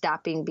 then I'm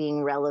stopping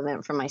being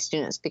relevant for my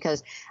students,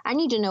 because I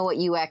need to know what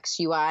UX,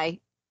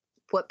 UI,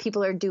 what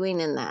people are doing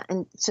in that.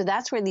 And so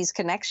that's where these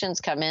connections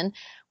come in,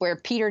 where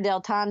Peter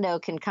Del Tondo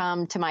can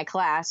come to my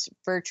class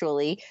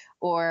virtually,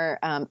 or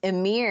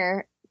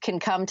Amir can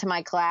come to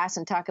my class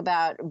and talk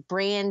about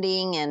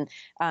branding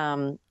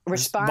and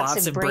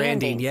responsive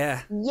branding.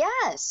 Yeah.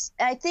 Yes.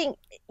 I think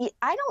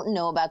I don't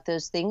know about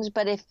those things,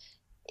 but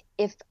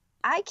if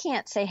I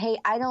can't say, hey,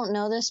 I don't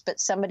know this, but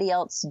somebody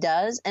else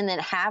does, and then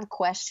have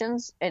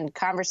questions and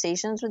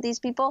conversations with these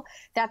people,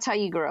 that's how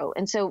you grow.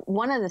 And so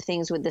one of the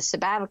things with the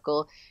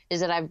sabbatical is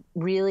that I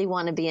really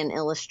want to be an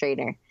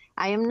illustrator.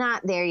 I am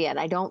not there yet.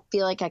 I don't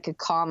feel like I could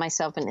call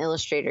myself an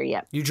illustrator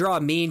yet. You draw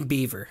a mean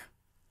beaver.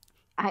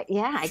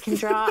 I can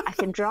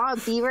draw a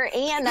beaver,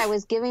 and I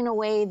was giving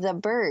away the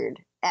bird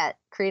at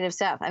Creative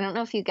South. I don't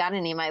know if you got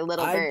any of my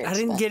little birds. I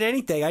didn't get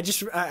anything.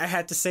 I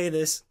had to say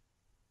this.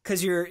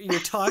 Because your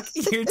talk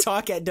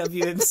at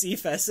WMC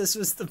Fest, this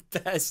was the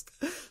best.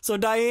 So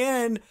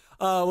Diane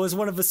was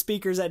one of the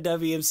speakers at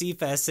WMC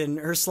Fest, and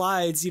her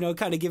slides,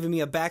 kind of giving me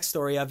a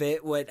backstory of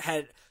it, what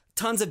had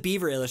tons of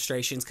beaver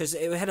illustrations, because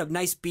it had a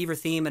nice beaver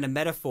theme and a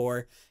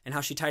metaphor, and how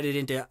she tied it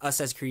into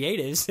us as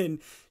creatives. And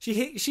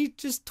she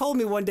just told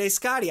me one day,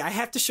 Scotty, I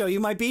have to show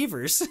you my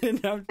beavers.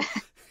 and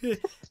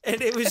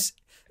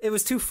it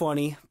was too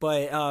funny,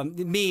 but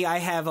I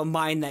have a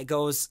mind that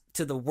goes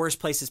to the worst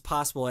places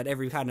possible at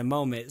every kind of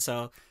moment.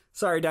 So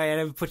sorry, Diane,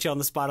 I put you on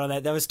the spot on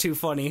that. That was too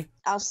funny.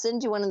 I'll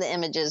send you one of the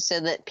images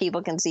so that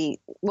people can see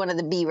one of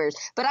the beavers.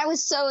 But I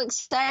was so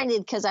excited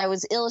because I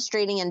was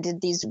illustrating and did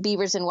these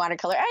beavers in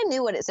watercolor. I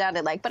knew what it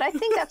sounded like, but I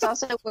think that's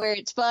also where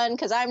it's fun,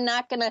 because I'm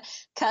not going to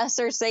cuss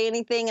or say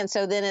anything. And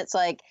so then it's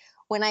like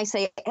when I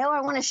say, oh,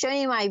 I want to show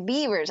you my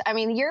beavers. I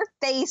mean, your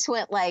face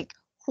went like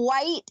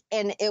white,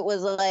 and it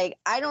was like,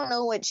 I don't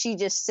know what she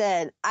just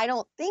said. I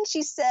don't think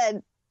she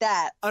said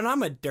that. And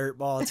I'm a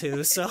dirtball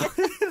too, so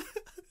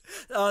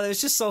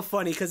it's just so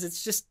funny, because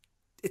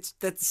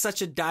that's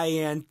such a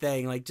Diane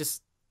thing, like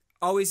just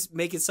always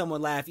making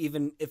someone laugh,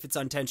 even if it's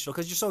unintentional,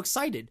 because you're so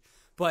excited.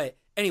 But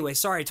anyway,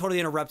 sorry, I totally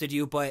interrupted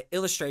you, but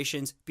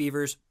illustrations,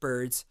 beavers,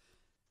 birds,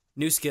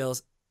 new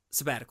skills,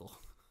 sabbatical.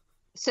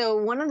 So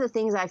one of the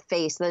things I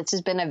faced that's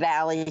just been a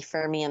valley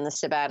for me in the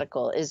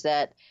sabbatical is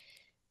that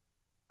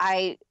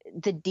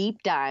the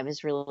deep dive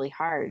is really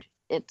hard.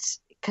 It's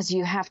because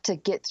you have to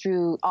get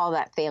through all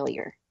that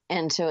failure.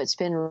 And so it's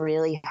been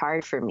really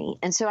hard for me.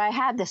 And so I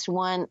had this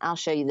one, I'll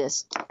show you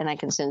this and I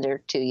can send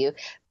her to you.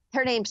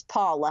 Her name's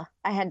Paula.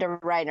 I had to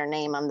write her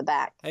name on the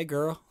back. Hey,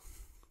 girl.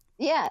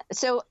 Yeah.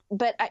 So,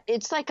 but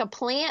it's like a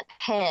plant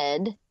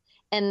head,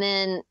 and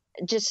then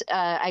just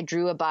I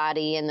drew a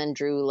body and then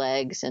drew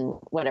legs and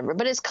whatever.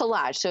 But it's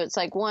collage. So it's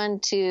like 1,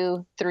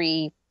 2,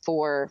 3,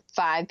 4,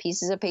 5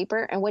 pieces of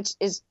paper, and which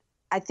is,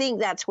 I think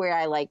that's where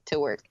I like to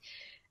work.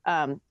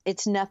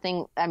 It's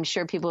nothing. I'm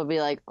sure people will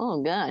be like,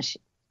 oh gosh,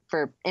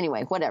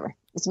 anyway, whatever.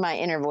 It's my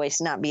inner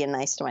voice not being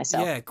nice to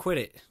myself. Yeah, quit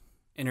it,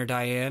 inner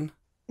Diane.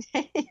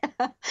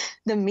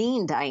 The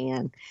mean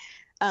Diane.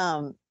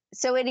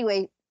 So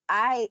anyway,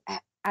 I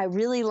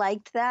really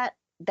liked that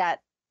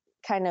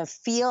kind of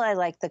feel. I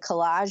like the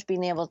collage,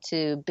 being able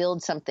to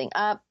build something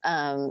up.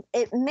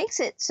 It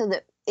makes it so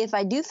that if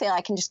I do fail,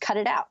 I can just cut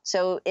it out.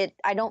 So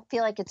I don't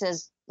feel like it's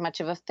as much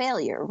of a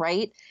failure,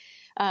 right?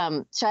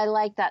 So I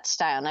like that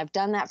style, and I've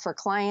done that for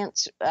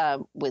clients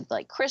with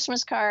like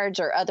Christmas cards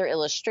or other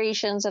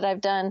illustrations that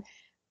I've done.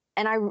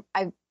 And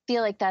I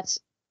feel like that's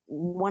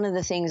one of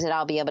the things that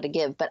I'll be able to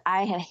give. But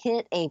I had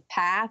hit a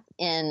path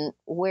in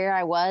where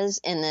I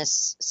was in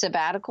this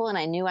sabbatical, and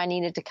I knew I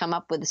needed to come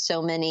up with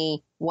so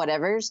many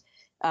whatevers,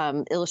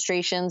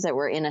 illustrations that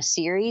were in a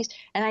series.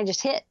 And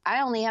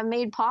I only have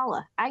made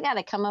Paula. I got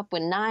to come up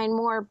with 9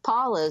 more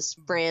Paula's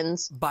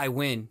friends. By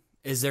when?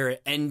 Is there an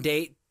end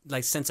date,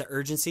 like sense of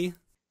urgency?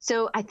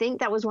 So I think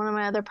that was one of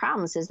my other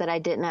problems, is that I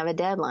didn't have a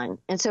deadline.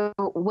 And so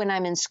when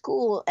I'm in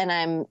school and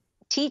I'm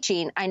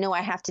teaching, I know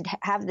I have to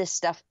have this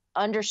stuff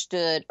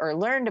understood or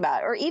learned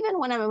about, or even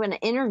when I'm going to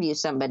interview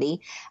somebody,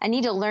 I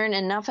need to learn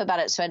enough about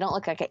it so I don't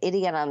look like an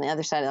idiot on the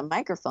other side of the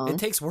microphone. It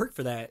takes work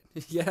for that.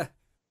 Yeah.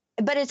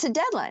 But it's a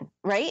deadline,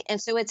 right?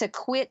 And so it's a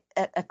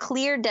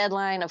clear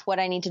deadline of what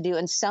I need to do.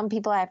 And some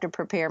people I have to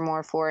prepare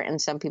more for, and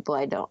some people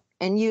I don't.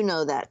 And you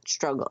know that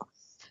struggle.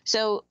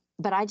 So,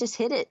 but I just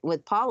hit it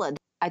with Paula.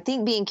 I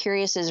think being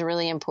curious is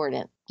really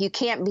important. You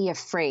can't be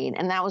afraid.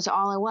 And that was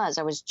all I was.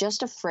 I was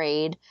just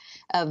afraid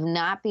of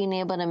not being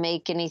able to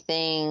make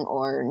anything,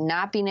 or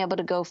not being able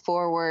to go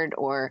forward,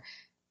 or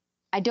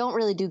I don't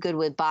really do good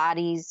with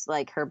bodies.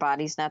 Like her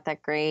body's not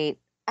that great.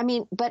 I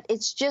mean, but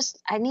it's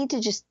just, I need to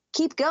just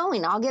keep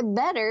going. I'll get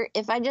better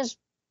if I just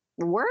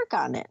work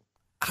on it.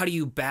 How do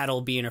you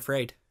battle being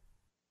afraid?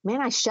 Man,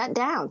 I shut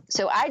down.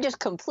 So I just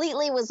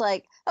completely was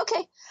like,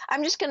 okay,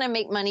 I'm just going to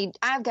make money.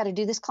 I've got to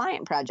do this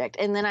client project.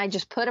 And then I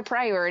just put a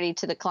priority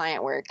to the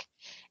client work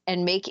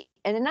and make it.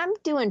 And then I'm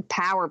doing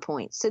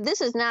PowerPoints. So this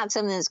is not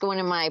something that's going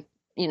in my,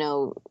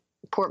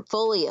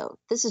 portfolio.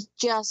 This is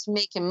just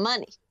making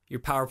money. Your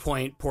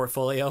PowerPoint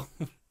portfolio.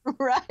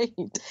 Right.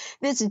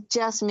 This is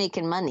just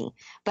making money.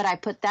 But I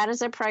put that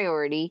as a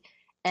priority.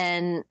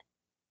 And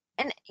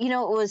you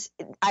know,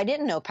 I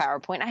didn't know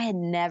PowerPoint. I had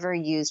never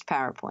used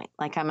PowerPoint.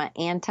 Like, I'm an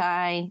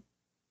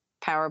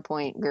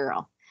anti-PowerPoint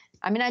girl.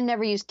 I mean, I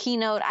never used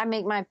Keynote. I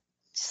make my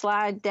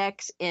slide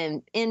decks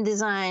in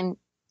InDesign.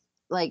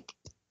 Like,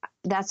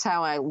 that's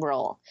how I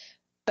roll.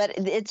 But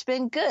it's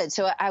been good.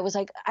 So I was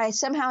like, I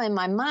somehow in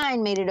my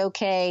mind made it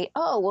okay.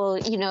 Oh, well,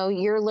 you know,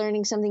 you're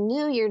learning something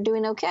new. You're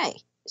doing okay.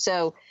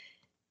 So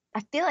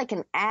I feel like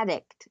an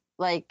addict,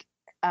 like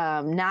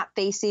not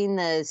facing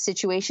the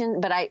situation.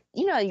 But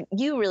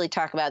you really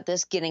talk about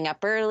this, getting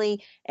up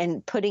early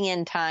and putting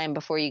in time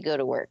before you go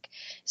to work.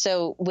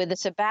 So with a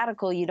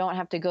sabbatical, you don't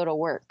have to go to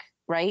work,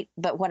 right?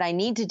 But what I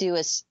need to do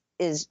is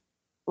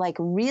like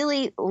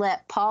really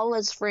let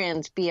Paula's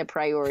friends be a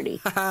priority.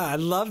 I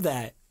love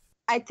that.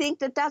 I think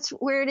that's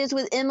where it is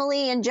with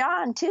Emily and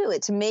John too.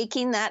 It's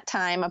making that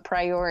time a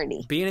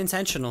priority. Being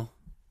intentional.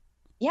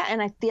 Yeah.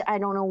 And I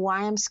don't know why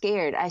I'm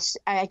scared.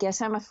 I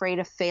guess I'm afraid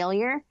of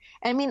failure.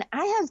 I mean,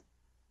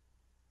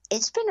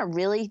 it's been a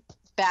really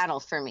battle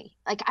for me.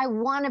 Like, I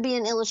want to be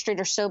an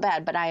illustrator so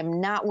bad, but I am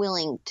not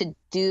willing to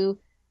do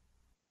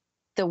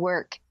the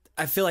work.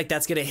 I feel like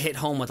that's going to hit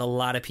home with a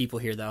lot of people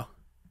here though.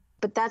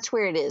 But that's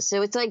where it is.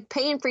 So it's like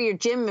paying for your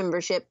gym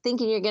membership,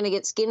 thinking you're going to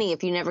get skinny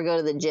if you never go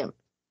to the gym.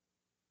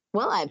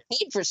 Well, I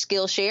paid for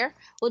Skillshare.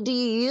 Well, do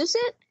you use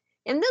it?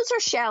 And those are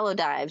shallow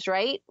dives,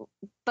 right?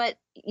 But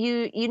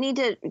you need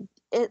to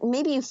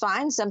maybe you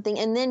find something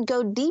and then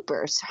go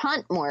deeper,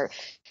 hunt more,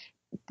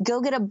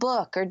 go get a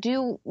book or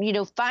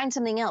find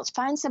something else,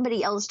 find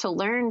somebody else to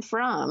learn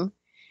from.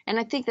 And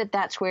I think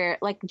that's where,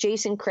 like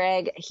Jason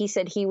Craig, he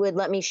said he would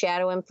let me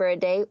shadow him for a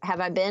day.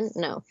 Have I been?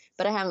 No,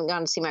 but I haven't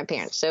gone to see my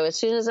parents. So as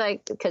soon as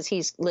because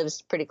he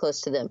lives pretty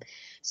close to them.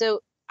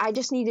 So I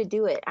just need to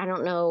do it. I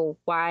don't know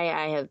why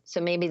I have.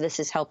 So maybe this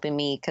is helping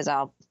me because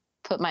I'll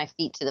put my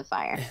feet to the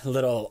fire. A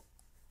little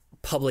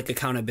public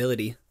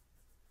accountability.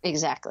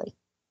 Exactly.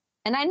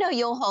 And I know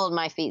you'll hold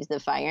my feet to the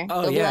fire.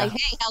 Oh, They'll yeah. be like,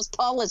 hey, how's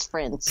Paula's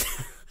friends?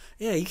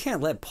 Yeah, you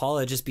can't let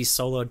Paula just be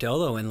solo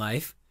dolo in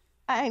life.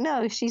 I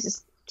know.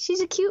 She's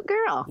a cute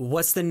girl.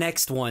 What's the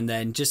next one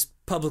then? Just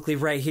publicly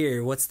right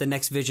here. What's the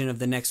next vision of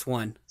the next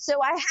one? So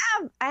I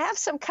have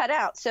some cut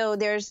out. So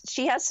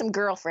she has some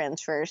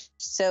girlfriends first.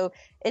 So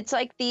it's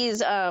like these,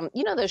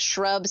 those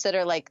shrubs that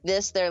are like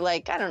this. They're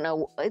like, I don't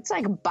know. It's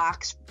like a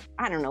box.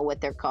 I don't know what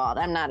they're called.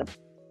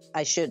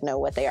 I should know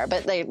what they are,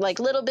 but they're like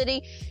little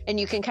bitty and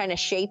you can kind of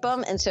shape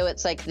them. And so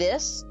it's like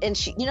this. And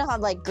you know how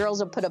like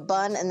girls will put a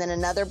bun and then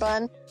another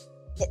bun?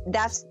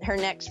 That's her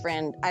next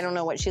friend. I don't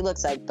know what she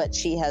looks like, but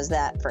she has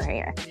that for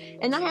hair.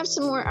 And I have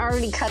some more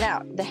already cut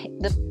out.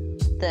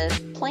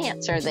 The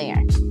plants are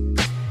there.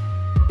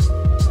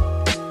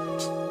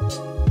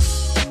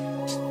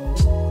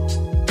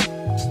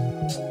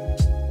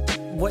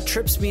 What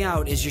trips me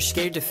out is you're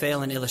scared to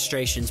fail in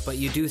illustrations, but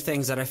you do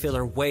things that I feel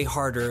are way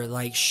harder,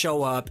 like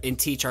show up and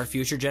teach our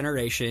future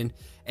generation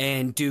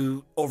and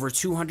do over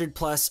 200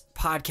 plus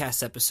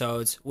podcast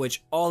episodes,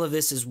 which all of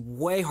this is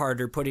way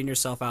harder putting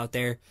yourself out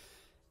there.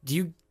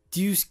 Do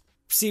you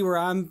see where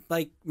I'm,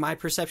 like, my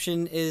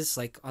perception is,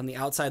 like, on the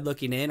outside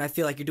looking in? I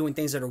feel like you're doing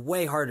things that are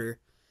way harder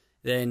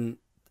than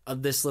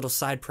this little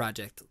side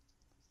project.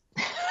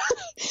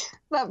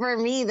 But for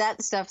me,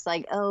 that stuff's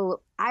like,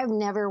 oh, I've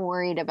never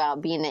worried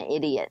about being an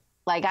idiot.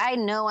 Like, I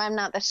know I'm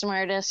not the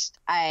smartest.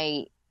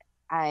 I've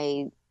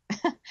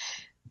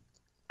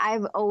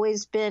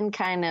always been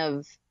kind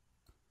of,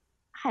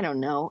 I don't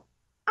know.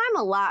 I'm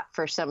a lot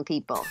for some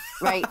people,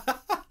 right?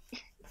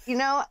 You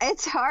know,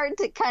 it's hard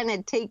to kind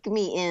of take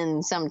me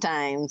in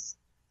sometimes.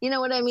 You know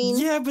what I mean?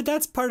 Yeah, but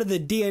that's part of the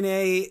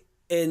DNA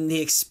and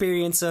the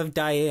experience of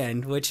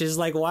Diane, which is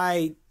like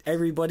why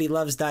everybody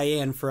loves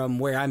Diane from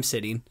where I'm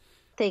sitting.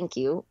 Thank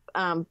you.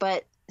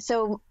 But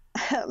so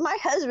my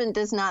husband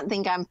does not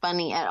think I'm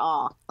funny at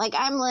all. Like,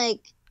 I'm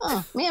like,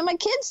 oh man, my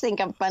kids think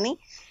I'm funny.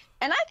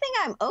 And I think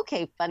I'm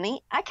okay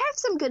funny. I have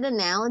some good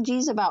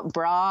analogies about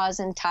bras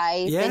and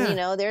type. Yeah.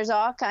 And, there's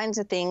all kinds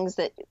of things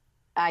that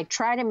I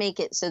try to make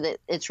it so that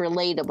it's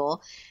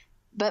relatable.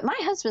 But my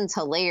husband's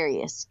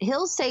hilarious.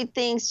 He'll say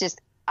things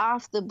just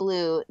off the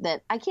blue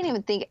that I can't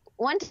even think.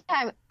 One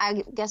time,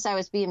 I guess I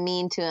was being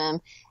mean to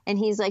him. And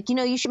he's like,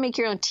 you should make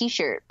your own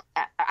T-shirt.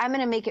 I'm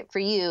going to make it for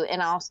you,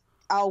 and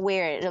I'll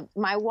wear it.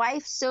 My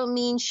wife's so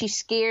mean, she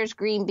scares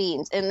green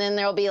beans. And then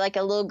there'll be like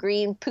a little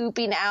green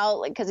pooping out,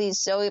 like, because he's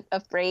so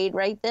afraid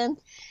right then.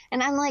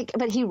 And I'm like,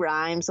 but he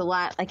rhymes a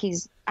lot. Like,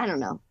 I don't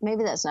know.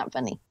 Maybe that's not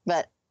funny.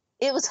 But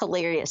it was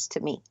hilarious to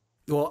me.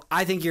 Well,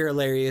 I think you're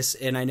hilarious,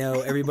 and I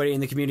know everybody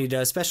in the community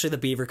does, especially the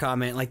Beaver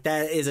comment. Like,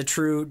 that is a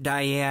true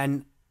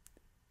Diane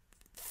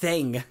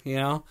thing,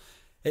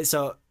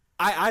 So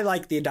I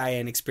like the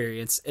Diane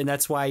experience, and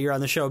that's why you're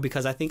on the show,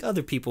 because I think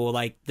other people will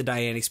like the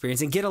Diane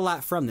experience and get a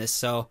lot from this.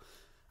 So,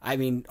 I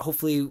mean,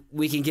 hopefully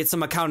we can get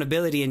some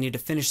accountability in you to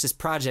finish this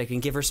project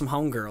and give her some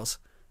homegirls.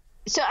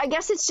 So I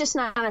guess it's just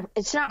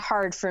it's not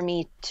hard for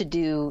me to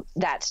do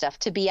that stuff,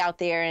 to be out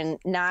there and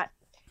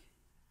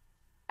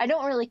I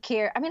don't really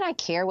care. I mean, I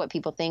care what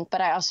people think,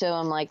 but I also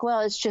am like, well,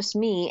 it's just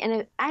me.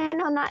 And I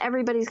know not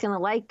everybody's going to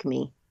like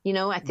me.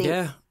 I think.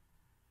 Yeah.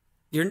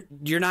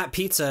 You're not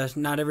pizza.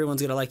 Not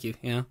everyone's going to like you,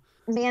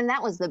 Man,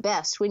 that was the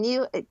best. When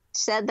you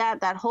said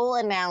that whole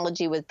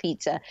analogy with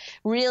pizza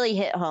really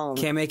hit home.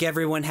 Can't make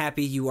everyone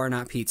happy. You are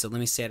not pizza.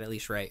 Let me say it at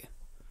least right.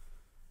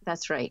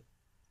 That's right.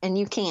 And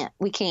we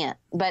can't.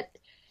 But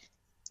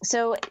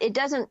so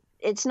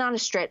it's not a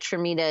stretch for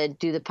me to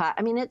do the pot.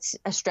 I mean, it's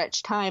a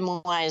stretch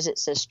time-wise.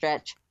 It's a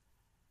stretch.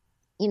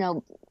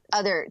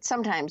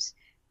 Sometimes,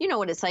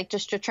 what it's like,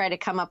 just to try to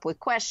come up with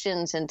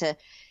questions and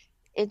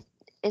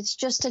it's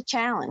just a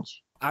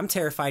challenge. I'm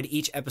terrified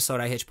each episode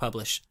I hit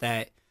publish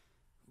that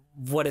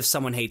what if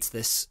someone hates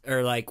this,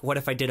 or like, what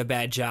if I did a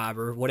bad job,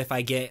 or what if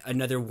I get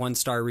another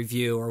 1-star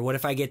review, or what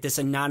if I get this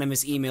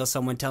anonymous email,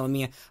 someone telling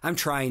me I'm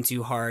trying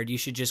too hard, you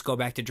should just go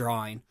back to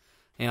drawing.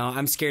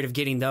 I'm scared of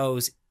getting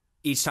those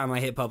each time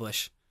I hit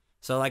publish.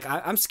 So like,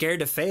 I'm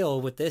scared to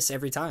fail with this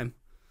every time.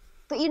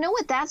 But you know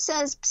what that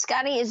says,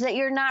 Scotty, is that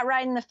you're not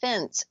riding the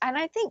fence. And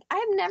I think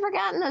I've never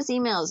gotten those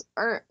emails,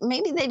 or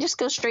maybe they just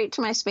go straight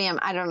to my spam.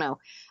 I don't know.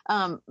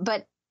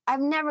 But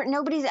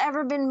nobody's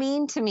ever been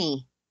mean to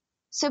me.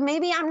 So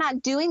maybe I'm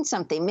not doing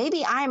something.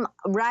 Maybe I'm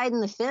riding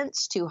the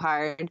fence too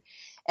hard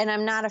and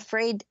I'm not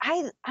afraid.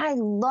 I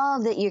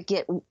love that you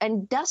get,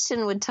 and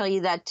Dustin would tell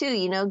you that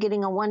too,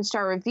 getting a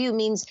 1-star review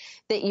means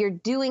that you're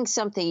doing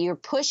something. You're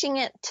pushing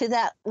it to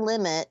that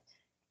limit.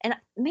 And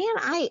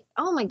man,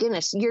 oh my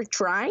goodness, you're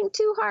trying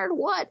too hard.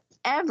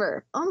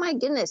 Whatever. Oh my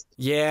goodness.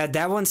 Yeah,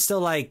 that one's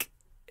still like,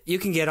 you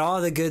can get all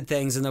the good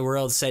things in the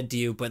world said to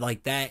you, but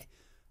like that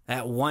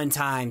one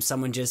time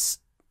someone just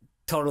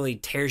totally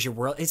tears your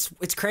world.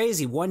 It's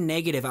crazy. One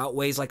negative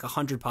outweighs like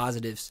 100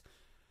 positives.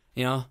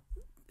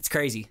 It's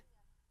crazy.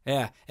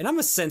 Yeah. And I'm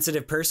a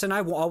sensitive person.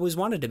 I always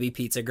wanted to be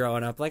pizza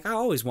growing up. Like, I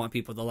always want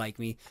people to like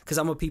me because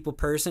I'm a people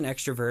person,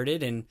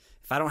 extroverted. And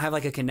if I don't have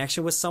like a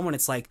connection with someone,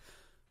 it's like,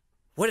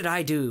 what did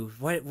I do?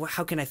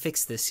 How can I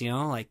fix this?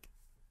 Like,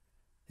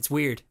 it's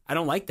weird. I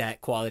don't like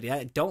that quality.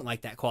 I don't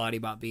like that quality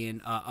about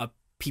being a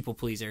people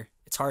pleaser.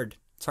 It's hard.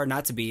 It's hard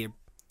not to be.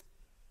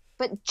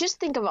 But just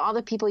think of all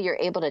the people you're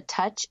able to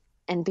touch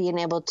and being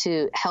able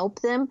to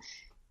help them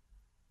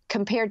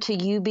compared to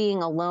you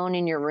being alone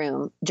in your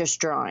room just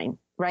drawing.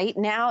 Right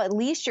now, at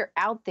least you're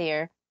out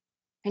there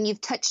and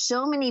you've touched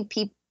so many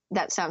people.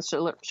 That sounds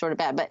sort of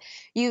bad, but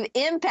you've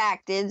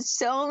impacted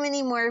so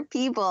many more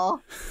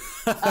people.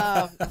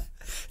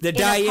 The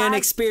Diane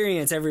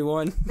experience,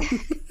 everyone.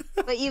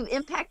 But you've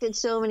impacted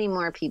so many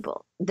more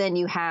people than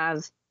you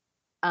have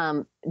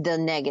the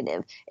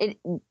negative.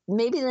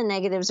 Maybe the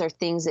negatives are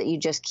things that you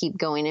just keep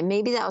going. And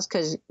maybe that was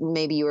because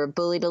maybe you were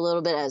bullied a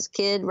little bit as a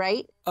kid,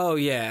 right? Oh,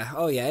 yeah.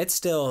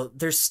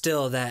 There's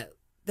still that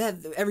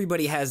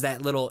everybody has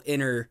that little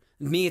inner,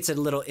 me, it's a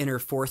little inner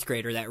 4th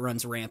grader that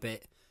runs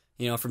rampant,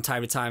 from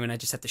time to time, and I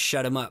just have to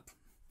shut him up.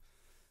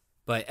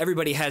 But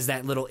everybody has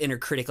that little inner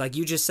critic. Like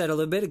you just said a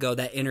little bit ago,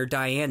 that inner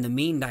Diane, the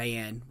mean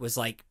Diane, was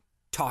like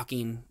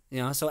talking,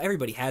 so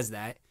everybody has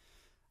that.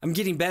 I'm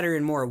getting better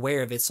and more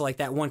aware of it. So like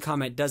that one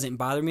comment doesn't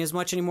bother me as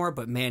much anymore,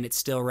 but man, it's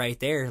still right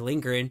there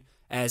lingering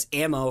as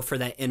ammo for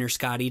that inner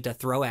Scotty to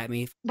throw at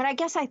me. But I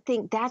guess I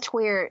think that's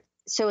where,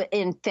 so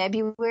in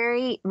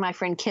February, my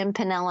friend Kim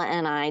Pinella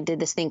and I did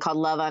this thing called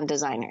Love on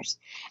Designers.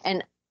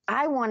 And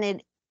I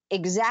wanted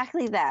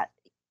exactly that,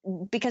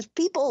 because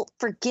people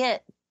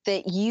forget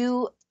that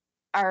you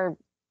are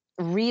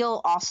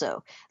real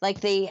also. Like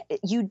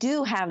you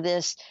do have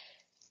this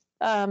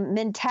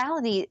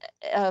mentality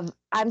of,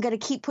 I'm going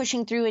to keep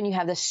pushing through, and you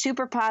have this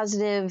super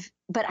positive,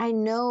 but I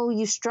know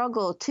you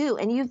struggle too.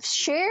 And you've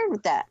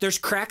shared that. There's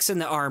cracks in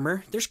the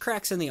armor.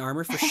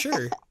 For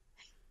sure.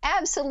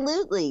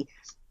 Absolutely.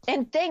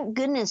 And thank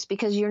goodness,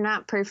 because you're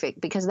not perfect,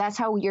 because that's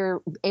how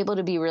you're able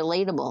to be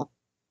relatable.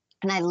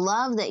 And I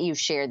love that you've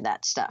shared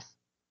that stuff.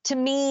 To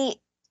me,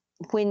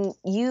 when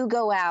you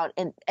go out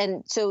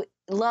and so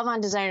Love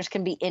on Designers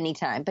can be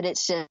anytime, but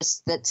it's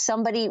just that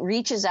somebody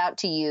reaches out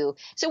to you.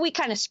 So we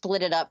kind of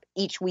split it up.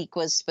 Each week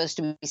was supposed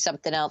to be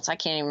something else. I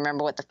can't even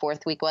remember what the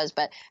 4th week was,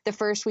 but the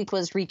first week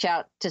was reach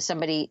out to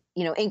somebody,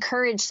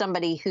 encourage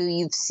somebody who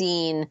you've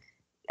seen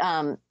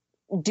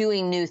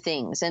doing new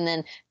things. And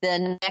then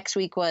the next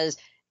week was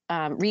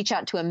reach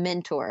out to a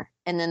mentor.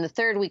 And then the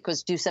 3rd week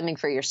was do something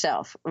for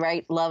yourself,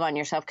 right? Love on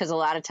yourself. Because a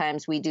lot of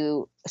times we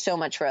do so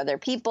much for other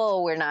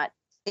people. We're not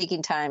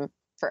taking time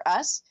for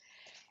us.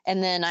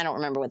 And then I don't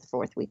remember what the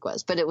 4th week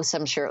was, but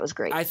I'm sure it was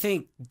great. I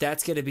think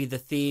that's going to be the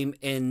theme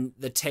in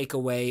the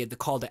takeaway, the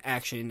call to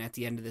action at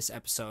the end of this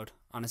episode,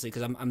 honestly,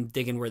 because I'm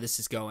digging where this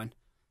is going.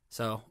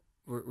 So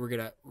we're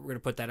gonna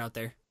put that out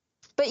there.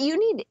 But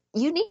you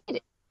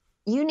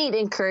need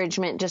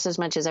encouragement just as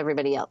much as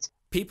everybody else.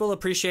 People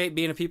appreciate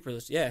being a people.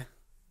 Yeah.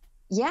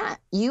 Yeah,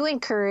 you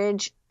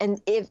encourage, and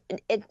if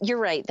you're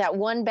right, that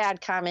one bad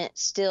comment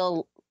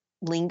still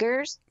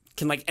lingers.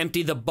 Can like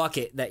empty the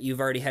bucket that you've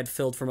already had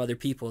filled from other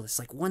people. It's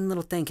like one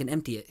little thing can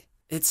empty it.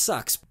 It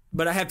sucks.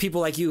 But I have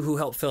people like you who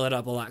help fill it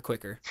up a lot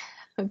quicker.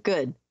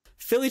 Good.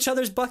 Fill each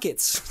other's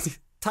buckets.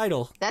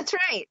 Title. That's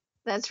right.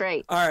 That's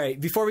right. All right.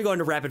 Before we go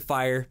into rapid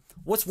fire,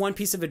 what's one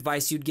piece of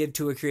advice you'd give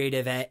to a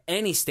creative at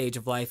any stage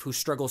of life who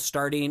struggles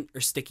starting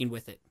or sticking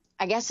with it?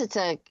 I guess it's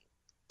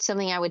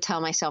something I would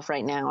tell myself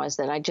right now is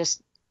that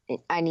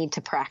I need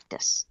to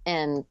practice.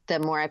 And the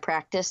more I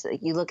practice,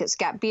 you look at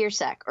Scott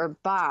Biersack or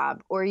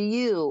Bob or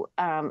you,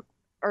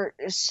 or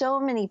so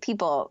many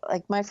people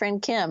like my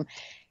friend Kim,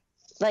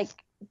 like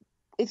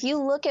if you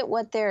look at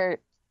what their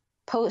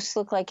posts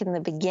look like in the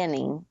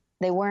beginning,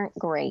 they weren't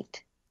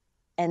great.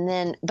 And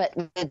then, but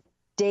with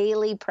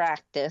daily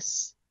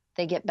practice,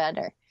 they get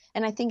better.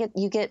 And I think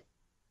you get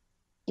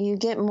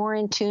more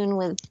in tune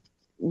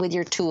with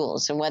your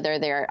tools, and whether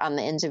they're on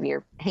the ends of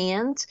your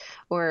hands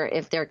or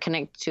if they're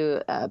connected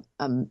to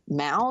a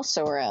mouse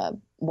or a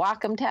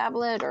Wacom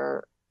tablet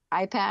or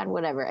iPad,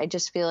 whatever. I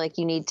just feel like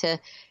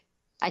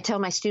I tell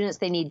my students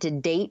they need to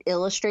date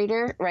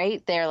Illustrator,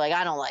 right? They're like,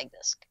 I don't like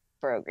this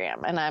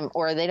program,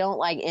 or they don't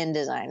like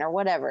InDesign or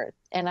whatever.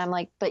 And I'm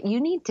like, but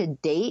you need to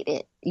date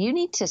it. You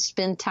need to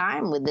spend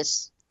time with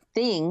this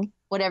thing,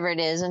 whatever it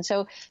is. And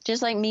so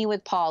just like me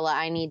with Paula,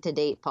 I need to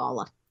date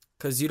Paula.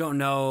 Because you don't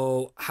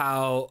know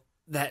how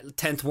that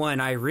 10th one,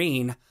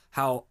 Irene,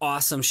 how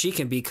awesome she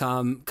can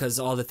become because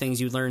all the things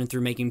you learn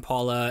through making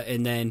Paula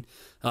and then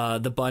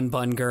the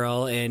Bun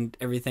girl and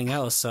everything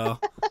else. So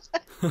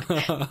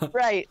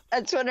right.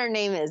 That's what her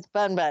name is.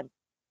 Bun.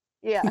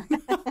 Yeah.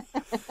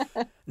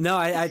 No,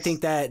 I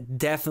think that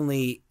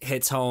definitely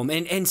hits home.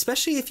 And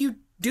especially if you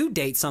do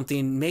date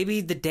something,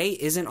 maybe the date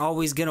isn't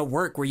always going to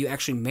work where you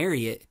actually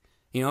marry it.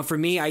 You know, for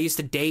me, I used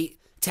to date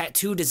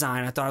tattoo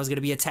design. I thought I was going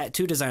to be a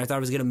tattoo designer. I thought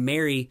I was going to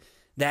marry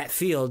that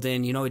field,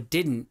 and you know, it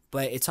didn't,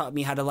 but it taught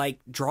me how to like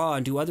draw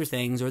and do other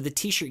things. Or the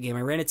t-shirt game,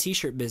 I ran a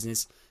t-shirt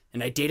business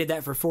and I dated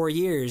that for 4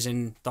 years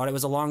and thought it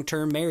was a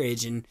long-term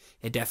marriage, and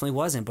it definitely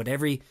wasn't. But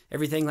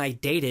everything I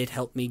dated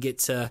helped me get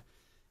to,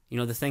 you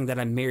know, the thing that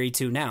I'm married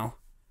to now.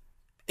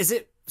 Is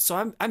it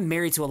so? I'm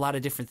married to a lot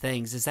of different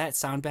things. Does that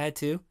sound bad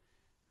too?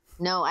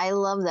 No, I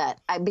love that.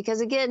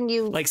 Because again,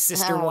 you like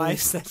sister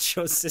wives, that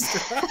shows sister.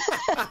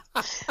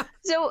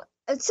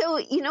 So,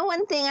 you know,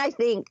 one thing I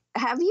think,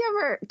 have you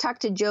ever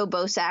talked to Joe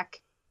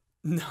Bosack?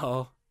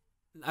 No,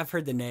 I've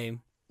heard the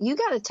name. You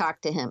got to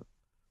talk to him.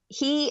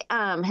 He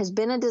has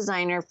been a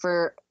designer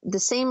for the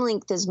same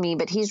length as me,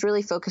 but he's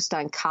really focused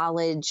on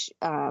college,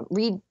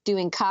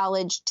 redoing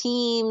college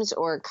teams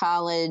or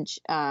college.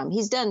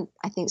 He's done,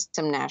 I think,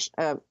 some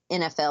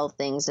NFL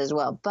things as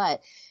well.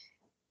 But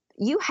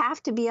you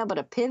have to be able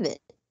to pivot.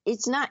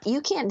 It's not,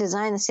 you can't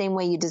design the same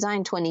way you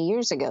designed 20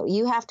 years ago.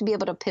 You have to be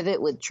able to pivot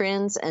with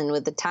trends and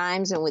with the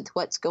times and with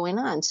what's going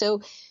on.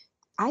 So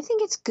I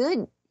think it's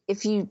good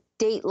if you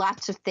date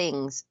lots of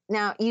things.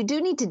 Now, you do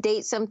need to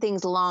date some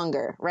things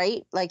longer,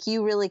 right? Like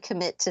you really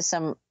commit to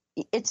some,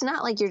 it's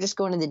not like you're just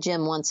going to the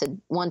gym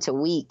once a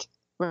week,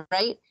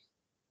 right?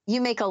 You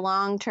make a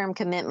long-term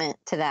commitment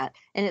to that.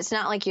 And it's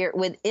not like you're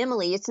with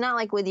Emily, it's not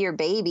like with your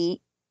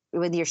baby,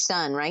 with your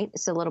son, right?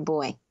 It's a little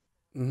boy.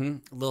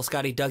 Mm-hmm. Little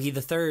Scotty Dougie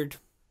the third.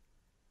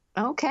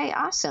 Okay,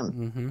 awesome.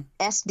 Mm-hmm.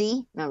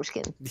 SD? No, I'm just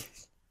kidding.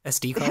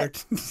 SD card?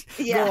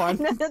 Yeah, Go on.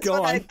 That's Go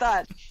what on. I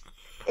thought.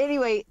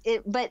 Anyway,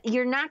 but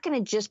you're not going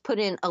to just put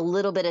in a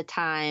little bit of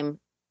time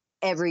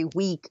every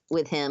week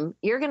with him.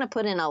 You're going to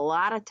put in a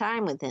lot of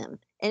time with him,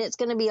 and it's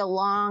going to be a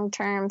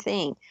long-term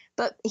thing.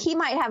 But he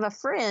might have a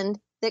friend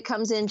that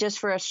comes in just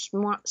for a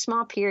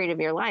small period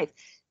of your life.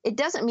 It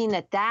doesn't mean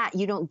that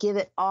you don't give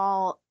it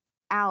all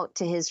out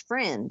to his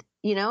friend,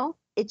 you know?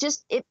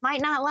 It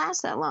might not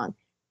last that long.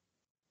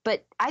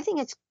 But I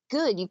think it's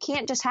good. You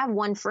can't just have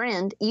one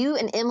friend. You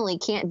and Emily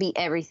can't be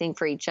everything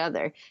for each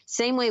other.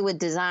 Same way with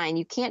design.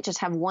 You can't just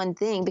have one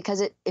thing,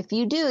 because if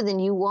you do, then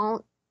you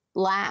won't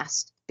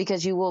last,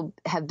 because you will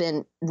have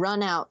been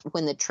run out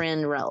when the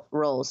trend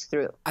rolls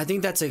through. I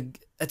think that's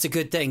a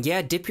good thing.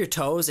 Yeah, dip your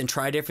toes and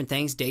try different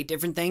things, date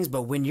different things.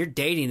 But when you're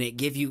dating it,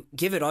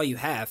 give it all you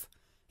have,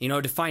 you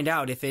know, to find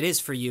out if it is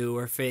for you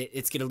or if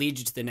it's going to lead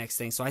you to the next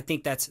thing. So I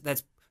think that's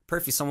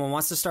perfect. Someone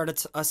wants to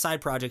start a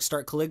side project,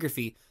 start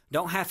calligraphy.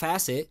 Don't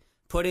half-ass it.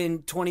 Put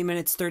in 20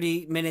 minutes,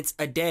 30 minutes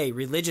a day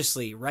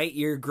religiously. Write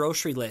your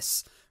grocery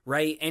lists.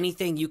 Write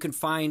anything you can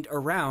find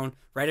around.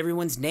 Write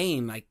everyone's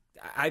name. Like,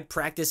 I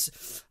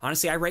practice,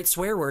 honestly, I write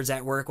swear words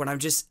at work when I'm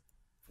just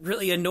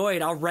really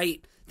annoyed. I'll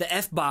write the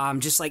F-bomb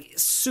just like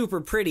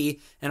super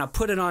pretty, and I'll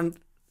put it on.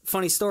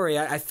 Funny story,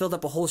 I filled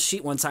up a whole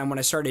sheet one time when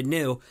I started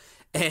new,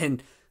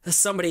 and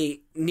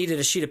somebody needed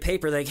a sheet of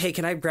paper. Like, hey,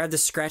 can I grab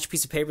this scratch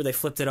piece of paper? They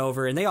flipped it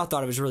over, and they all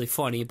thought it was really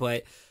funny.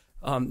 But,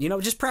 you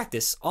know, just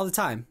practice all the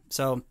time.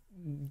 So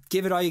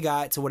give it all you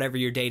got to whatever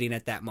you're dating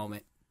at that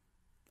moment.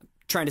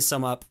 Trying to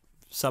sum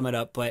it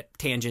up, but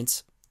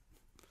tangents.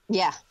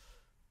 Yeah,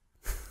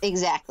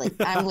 exactly.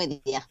 I'm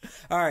with you.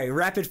 All right,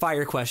 rapid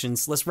fire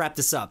questions. Let's wrap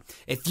this up.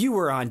 If you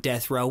were on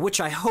death row,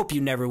 which I hope you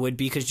never would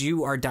be because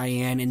you are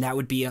Diane and that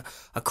would be a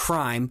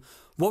crime,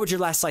 what would your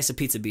last slice of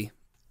pizza be?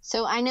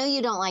 So I know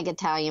you don't like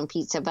Italian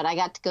pizza, but I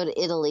got to go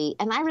to Italy,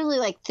 and I really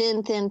like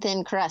thin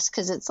crust,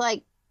 because it's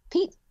like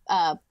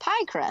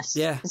pie crust.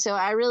 Yeah. So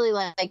I really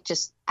like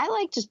just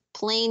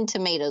plain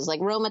tomatoes, like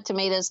Roma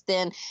tomatoes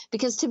thin,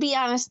 because to be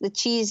honest, the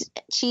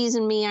cheese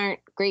and me aren't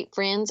great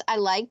friends. I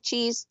like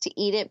cheese to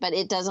eat it, but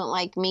it doesn't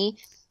like me.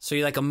 So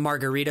you like a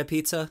margarita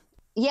pizza?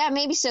 Yeah,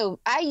 maybe so.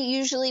 I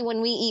usually,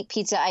 when we eat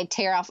pizza, I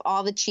tear off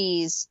all the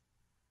cheese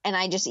and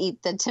I just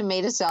eat the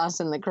tomato sauce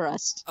and the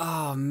crust.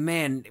 Oh,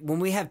 man. When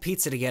we have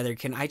pizza together,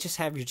 can I just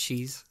have your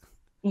cheese?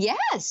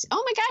 Yes.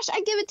 Oh, my gosh.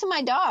 I give it to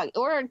my dog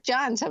or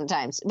John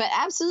sometimes. But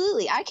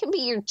absolutely, I can be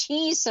your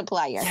cheese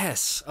supplier.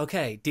 Yes.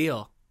 Okay.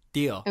 Deal.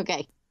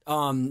 Okay.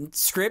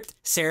 Script,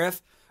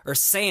 serif, or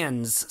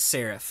sans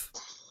serif?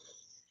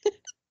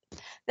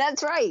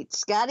 That's right,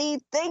 Scotty.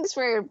 Thanks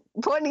for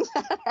pointing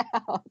that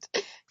out.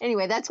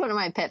 Anyway, that's one of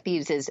my pet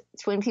peeves is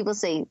it's when people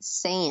say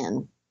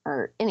san.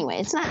 Or anyway,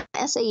 it's not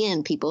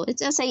S-A-N, people.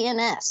 It's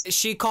S-A-N-S.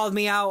 She called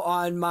me out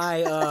on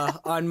my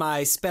on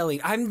my spelling.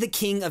 I'm the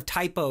king of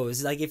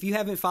typos. Like, if you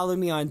haven't followed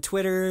me on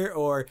Twitter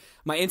or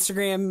my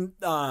Instagram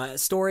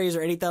stories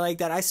or anything like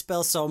that, I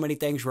spell so many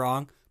things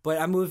wrong. But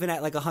I'm moving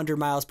at like 100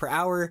 miles per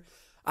hour.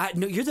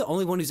 No, you're the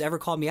only one who's ever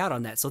called me out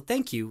on that. So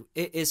thank you.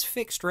 It is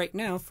fixed right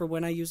now for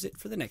when I use it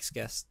for the next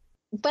guest.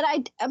 But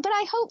I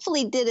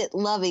hopefully did it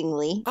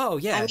lovingly. Oh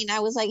yeah. I mean, I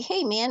was like,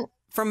 hey man.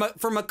 From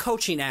a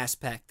coaching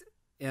aspect,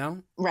 you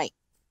know? Right.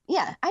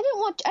 Yeah. I don't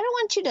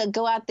want you to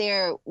go out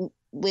there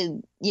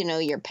with,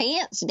 your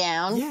pants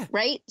down. Yeah.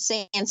 Right?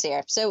 Sans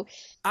serif. So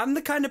I'm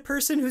the kind of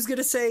person who's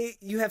gonna say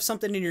you have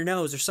something in your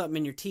nose or something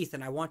in your teeth,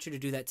 and I want you to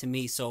do that to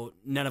me so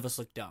none of us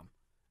look dumb.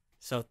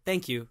 So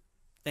thank you.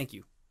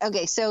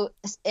 Okay, so,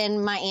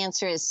 and my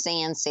answer is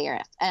sans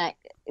serif,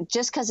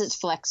 just because it's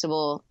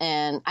flexible,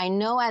 and I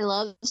know I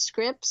love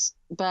scripts,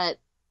 and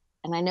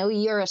I know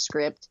you're a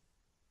script,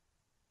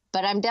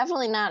 but I'm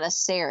definitely not a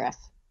serif.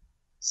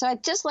 So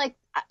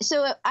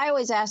I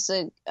always ask,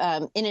 in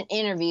an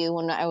interview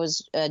when I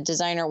was a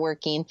designer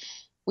working,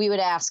 we would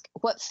ask,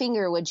 what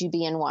finger would you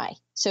be and why?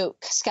 So,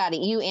 Scotty,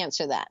 you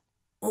answer that.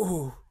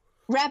 Oh.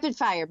 Rapid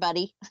fire,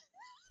 buddy.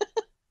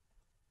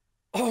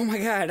 Oh my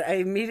God, I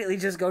immediately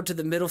just go to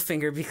the middle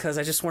finger because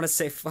I just want to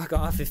say fuck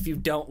off if you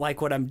don't like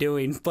what I'm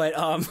doing. But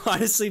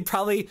honestly,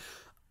 probably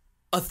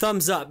a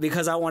thumbs up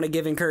because I want to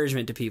give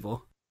encouragement to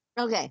people.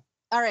 Okay.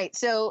 All right.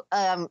 So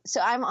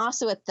I'm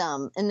also a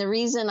thumb. And the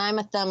reason I'm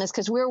a thumb is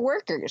because we're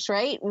workers,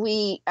 right?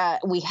 We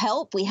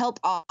help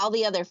all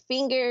the other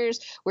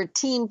fingers. We're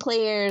team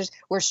players.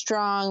 We're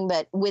strong.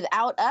 But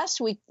without us,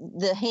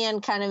 the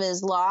hand kind of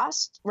is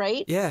lost,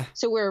 right? Yeah.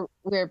 So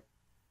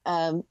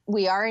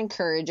we are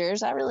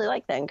encouragers. I really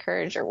like the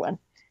encourager one.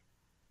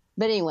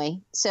 But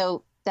anyway,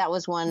 so that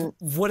was one.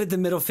 What did the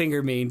middle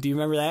finger mean? Do you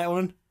remember that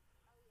one?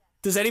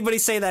 Does anybody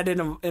say that in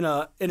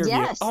a interview?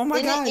 Yes, oh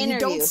my God, you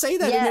don't say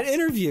that in an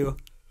interview.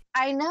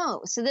 I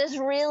know. So this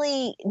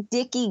really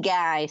dicky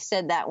guy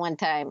said that one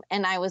time.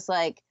 And I was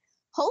like,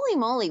 holy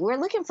moly, we're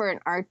looking for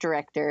an art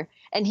director.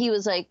 And he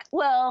was like,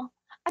 well,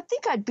 I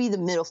think I'd be the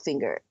middle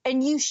finger.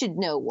 And you should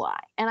know why.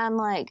 And I'm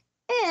like,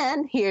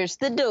 and here's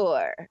the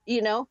door,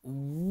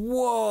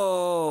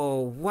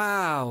 Whoa,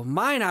 wow.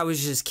 Mine, I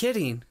was just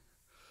kidding.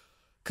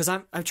 Because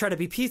I'm trying to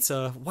be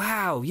pizza.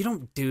 Wow, you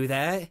don't do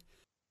that.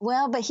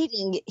 Well, but he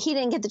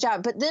didn't get the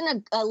job. But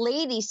then a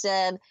lady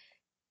said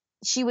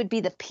she would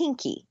be the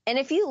pinky. And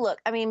if you look,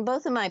 I mean,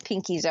 both of my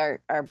pinkies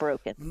are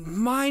broken.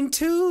 Mine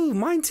too.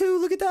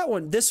 Look at that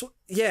one. This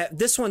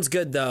one's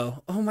good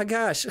though. Oh my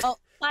gosh. Oh,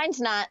 mine's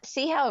not.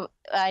 See how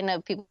I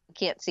know people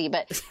can't see,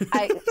 but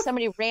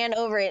somebody ran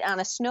over it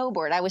on a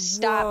snowboard. I was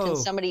stopped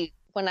and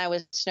when I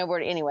was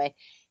snowboarding anyway.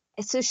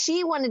 And so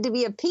she wanted to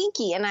be a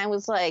pinky. And I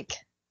was like,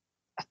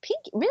 a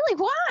pinky? Really?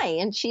 Why?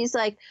 And she's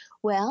like,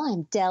 well,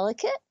 I'm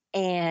delicate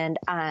and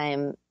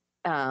I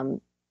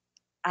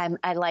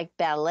like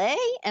ballet.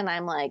 And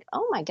I'm like,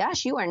 oh my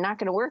gosh, you are not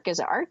going to work as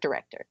an art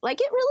director.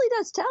 Like, it really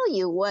does tell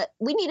you what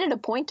we needed. A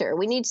pointer.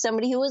 We need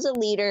somebody who was a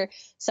leader,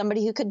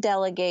 somebody who could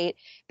delegate.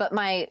 But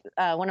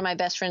one of my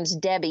best friends,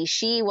 Debbie,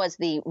 she was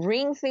the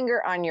ring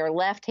finger on your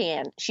left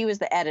hand. She was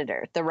the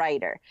editor, the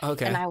writer.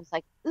 Okay. And I was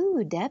like,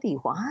 ooh, Debbie,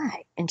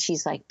 why? And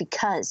she's like,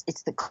 because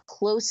it's the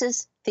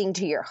closest thing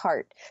to your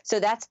heart. So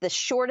that's the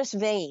shortest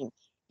vein.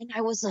 And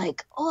I was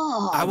like,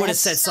 oh. I would have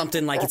said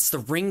something like it's the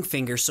ring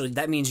finger, so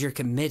that means you're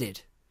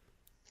committed.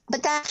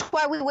 But that's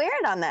why we wear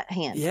it on that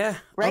hand. Yeah.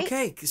 Right?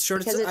 Okay. Because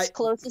it's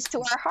closest to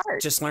our heart.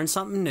 Just learned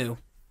something new.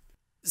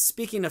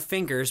 Speaking of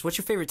fingers, what's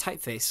your favorite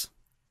typeface?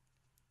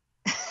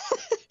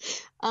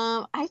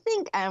 I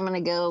think I'm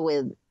going to go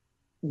with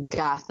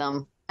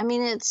Gotham. I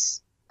mean,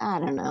 I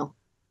don't know.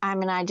 I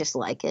mean, I just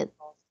like it.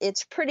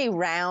 It's pretty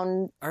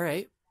round. All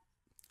right.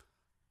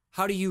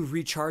 How do you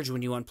recharge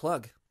when you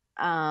unplug?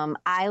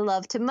 I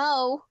love to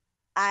mow.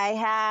 I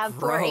have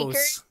 4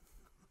 acres.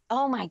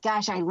 Oh my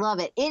gosh, I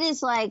love it. It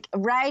is like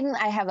riding.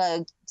 I have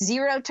a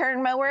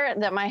 0-turn mower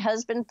that my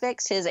husband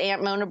fixed. His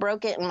Aunt Mona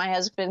broke it and my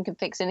husband can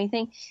fix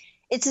anything.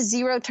 It's a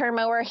 0-turn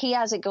mower. He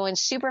has it going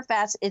super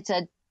fast.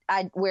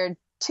 I wear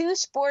 2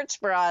 sports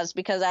bras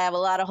because I have a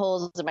lot of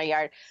holes in my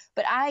yard,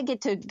 but I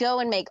get to go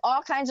and make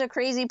all kinds of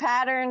crazy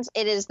patterns.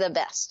 It is the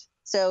best.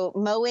 So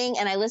mowing,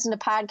 and I listen to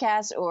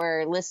podcasts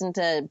or listen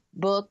to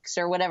books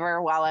or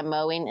whatever while I'm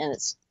mowing, and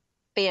it's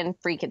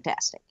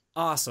fan-freaking-tastic.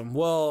 Awesome.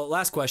 Well,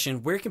 last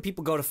question. Where can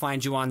people go to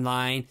find you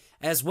online,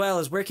 as well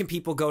as where can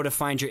people go to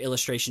find your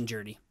illustration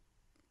journey?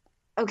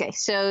 Okay,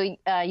 so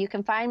you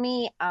can find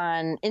me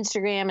on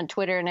Instagram and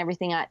Twitter and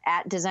everything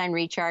at Design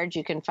Recharge.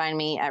 You can find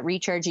me at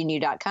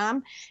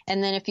rechargingyou.com.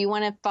 And then if you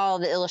want to follow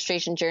the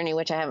illustration journey,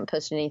 which I haven't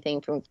posted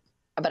anything from,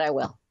 but I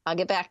will. I'll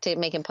get back to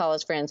making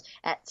Paula's friends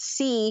at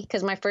C,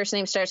 because my first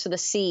name starts with a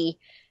C,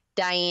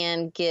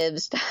 Diane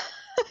Gibbs.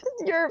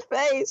 Your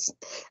face.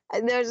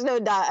 There's no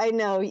dot. I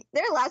know.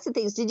 There are lots of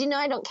things. Did you know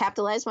I don't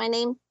capitalize my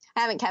name?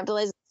 I haven't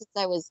capitalized it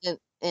since I was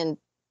in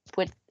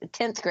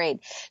 10th grade.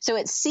 So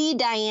it's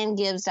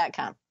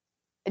cdianegibbs.com.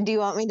 Do you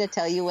want me to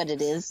tell you what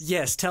it is?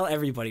 Yes, tell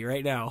everybody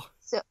right now.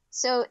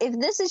 So if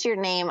this is your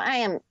name,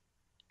 I'm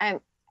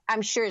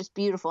sure it's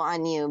beautiful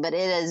on you, but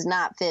it does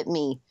not fit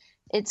me.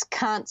 It's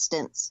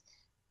Constance.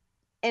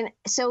 And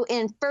so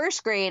in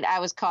first grade, I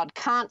was called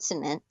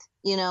Consonant,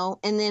 and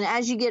then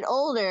as you get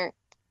older,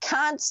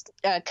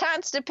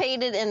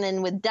 constipated, and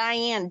then with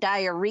Diane,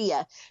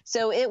 diarrhea.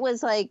 So it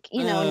was like,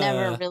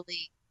 never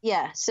really.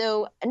 Yeah.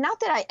 So not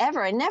that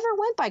I never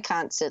went by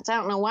Constance. I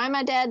don't know why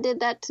my dad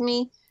did that to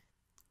me.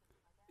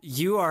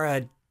 You are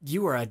a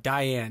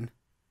Diane.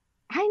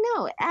 I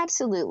know.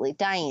 Absolutely.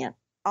 Diane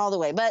all the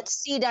way. But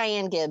C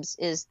Diane Gibbs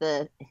is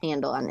the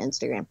handle on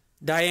Instagram.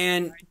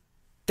 Diane,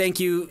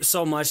 thank you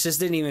so much. This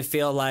didn't even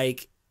feel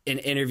like an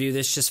interview.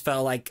 This just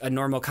felt like a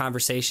normal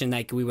conversation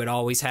like we would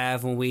always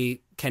have when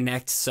we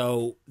connect.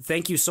 So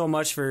thank you so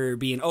much for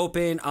being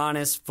open,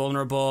 honest,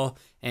 vulnerable,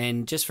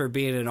 and just for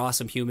being an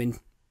awesome human.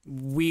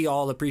 We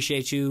all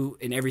appreciate you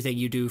and everything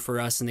you do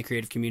for us in the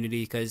creative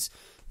community, because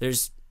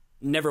there's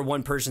never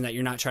one person that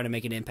you're not trying to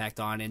make an impact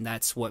on, and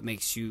that's what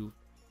makes you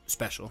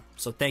special.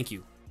 So thank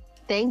you.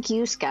 Thank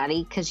you,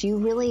 Scotty, because you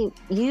really,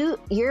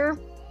 your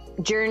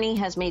journey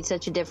has made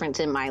such a difference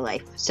in my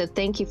life. So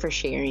thank you for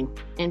sharing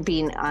and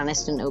being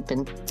honest and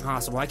open.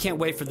 Awesome. Well, I can't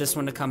wait for this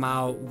one to come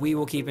out. We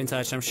will keep in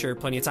touch, I'm sure,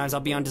 plenty of times. I'll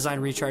be on Design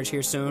Recharge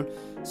here soon.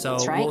 So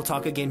That's right. We'll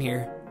talk again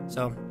here.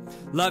 So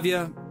love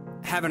you.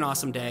 Have an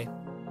awesome day.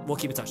 We'll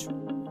keep in touch.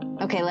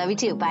 Okay, love you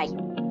too. Bye.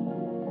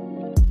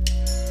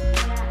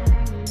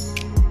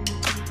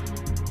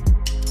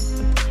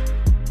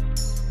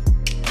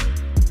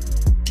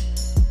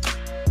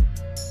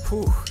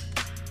 Whew.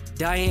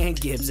 Diane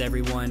Gibbs,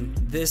 everyone.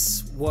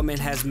 This woman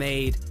has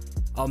made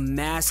a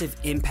massive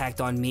impact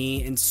on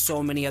me and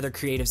so many other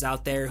creatives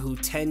out there who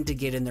tend to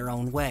get in their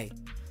own way.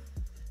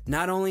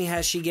 Not only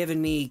has she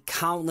given me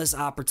countless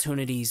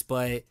opportunities,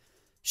 but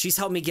she's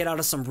helped me get out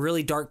of some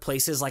really dark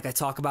places, like I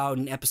talk about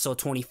in episode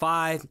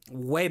 25,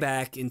 way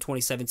back in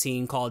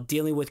 2017, called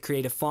Dealing with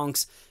Creative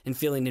Funks and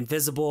Feeling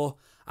Invisible.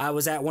 I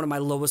was at one of my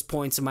lowest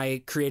points in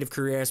my creative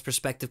career as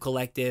Perspective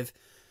Collective.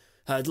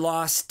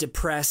 Lost,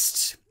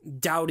 depressed,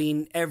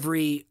 doubting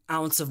every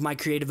ounce of my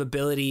creative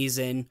abilities.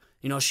 And,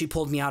 she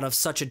pulled me out of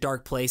such a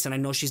dark place. And I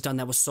know she's done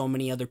that with so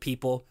many other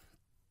people.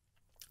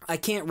 I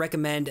can't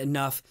recommend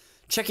enough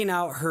checking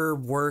out her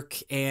work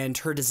and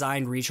her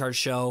Design Recharge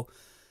show.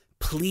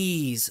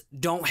 Please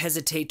don't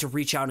hesitate to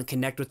reach out and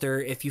connect with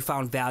her if you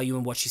found value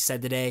in what she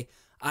said today.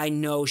 I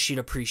know she'd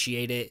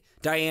appreciate it.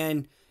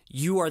 Diane,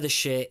 you are the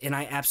shit, and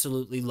I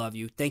absolutely love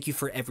you. Thank you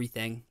for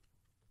everything.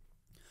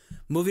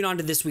 Moving on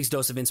to this week's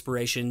dose of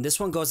inspiration. This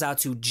one goes out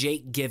to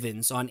Jake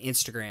Givens on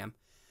Instagram.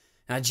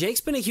 Now,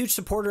 Jake's been a huge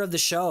supporter of the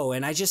show,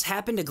 and I just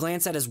happened to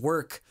glance at his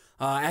work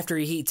after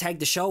he tagged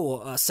the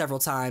show several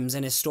times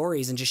in his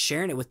stories and just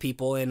sharing it with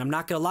people, and I'm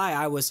not going to lie,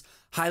 I was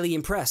highly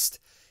impressed.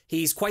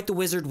 He's quite the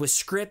wizard with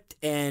script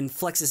and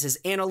flexes his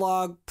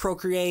analog,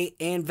 Procreate,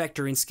 and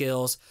vectoring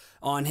skills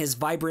on his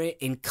vibrant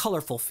and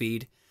colorful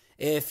feed.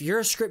 If you're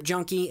a script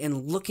junkie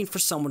and looking for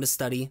someone to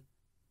study,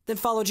 then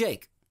follow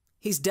Jake.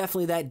 He's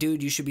definitely that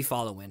dude you should be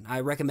following. I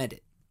recommend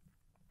it.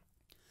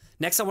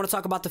 Next, I want to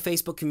talk about the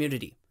Facebook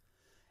community.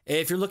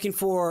 If you're looking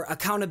for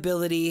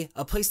accountability,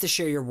 a place to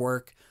share your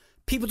work,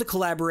 people to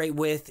collaborate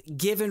with,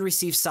 give and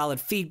receive solid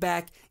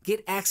feedback,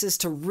 get access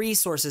to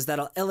resources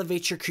that'll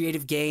elevate your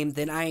creative game,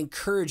 then I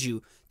encourage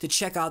you to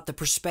check out the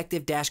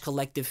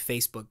Perspective-Collective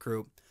Facebook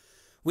group.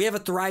 We have a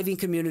thriving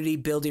community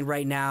building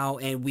right now,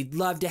 and we'd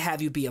love to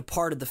have you be a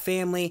part of the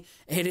family.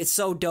 And it's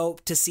so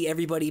dope to see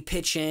everybody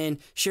pitch in,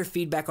 share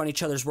feedback on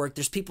each other's work.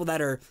 There's people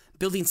that are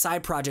building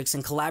side projects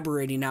and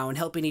collaborating now and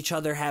helping each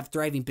other have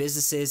thriving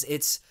businesses.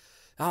 It's,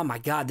 oh my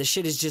God, this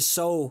shit is just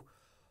so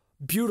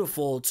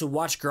beautiful to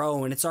watch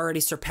grow, and it's already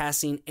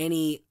surpassing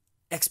any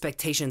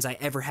expectations I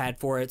ever had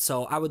for it.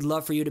 So I would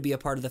love for you to be a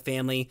part of the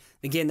family.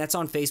 Again, that's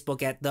on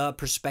Facebook at the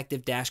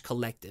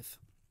Perspective-Collective.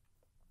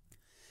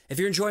 If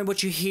you're enjoying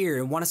what you hear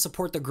and want to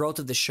support the growth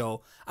of the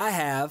show, I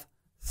have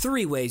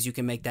 3 ways you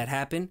can make that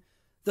happen.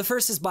 The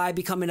first is by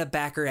becoming a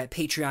backer at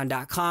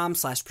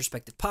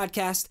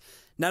patreon.com/perspectivepodcast.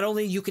 Not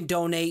only you can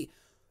donate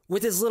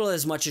with as little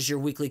as much as your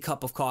weekly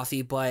cup of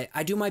coffee, but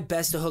I do my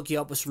best to hook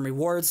you up with some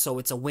rewards, so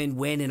it's a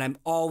win-win, and I'm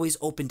always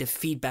open to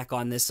feedback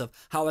on this of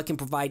how I can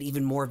provide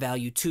even more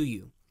value to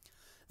you.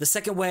 The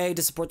second way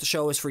to support the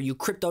show is for you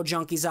crypto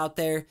junkies out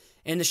there.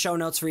 In the show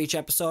notes for each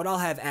episode, I'll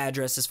have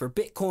addresses for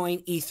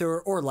Bitcoin,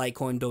 Ether, or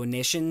Litecoin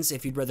donations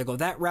if you'd rather go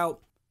that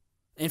route.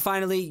 And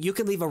finally, you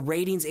can leave a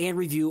ratings and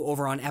review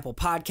over on Apple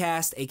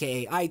Podcast,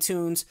 aka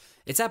iTunes.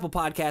 It's Apple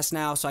Podcast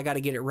now, so I got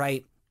to get it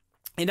right.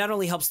 It not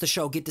only helps the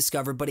show get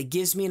discovered, but it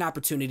gives me an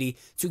opportunity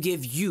to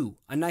give you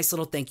a nice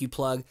little thank you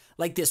plug,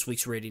 like this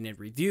week's rating and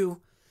review.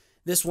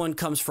 This one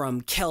comes from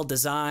Kel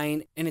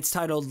Design, and it's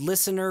titled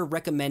Listener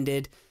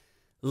Recommended,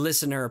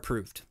 Listener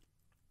Approved.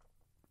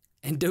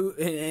 And do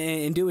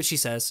what she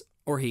says,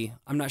 or he.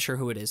 I'm not sure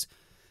who it is.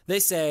 They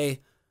say,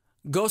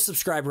 go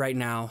subscribe right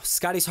now.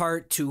 Scotty's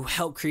heart to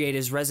help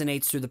creators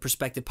resonates through the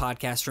Perspective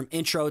podcast from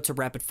intro to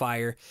rapid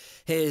fire.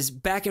 His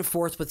back and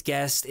forth with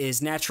guests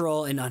is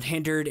natural and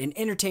unhindered and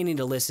entertaining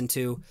to listen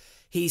to.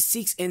 He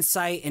seeks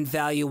insight and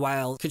value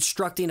while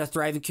constructing a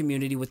thriving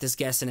community with his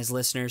guests and his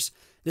listeners.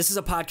 This is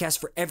a podcast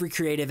for every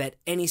creative at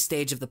any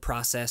stage of the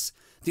process.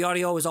 The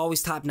audio is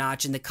always top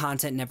notch and the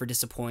content never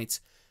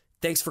disappoints.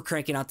 Thanks for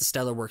cranking out the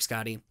stellar work,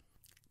 Scotty.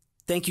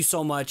 Thank you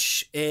so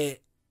much.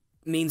 It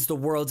means the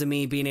world to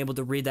me being able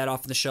to read that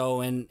off the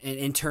show and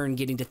in turn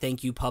getting to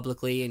thank you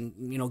publicly and,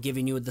 you know,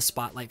 giving you the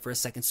spotlight for a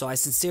second. So I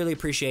sincerely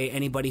appreciate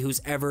anybody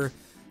who's ever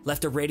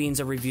left a ratings,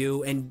 a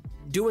review, and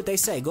do what they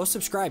say. Go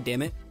subscribe,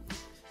 damn it.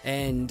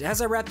 And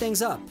as I wrap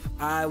things up,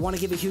 I want to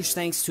give a huge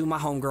thanks to my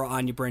homegirl,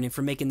 Áine Brennan,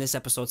 for making this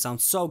episode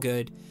sound so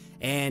good.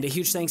 And a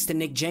huge thanks to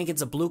Nick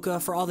Jenkins of Blookah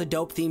for all the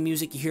dope theme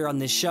music you hear on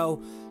this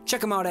show.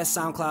 Check them out at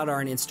SoundCloud or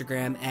on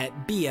Instagram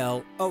at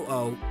BLOOKAH.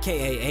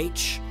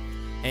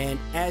 And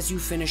as you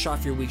finish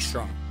off your week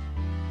strong,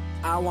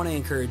 I want to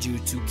encourage you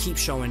to keep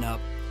showing up,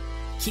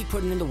 keep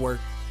putting in the work,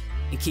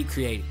 and keep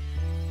creating.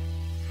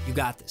 You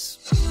got this.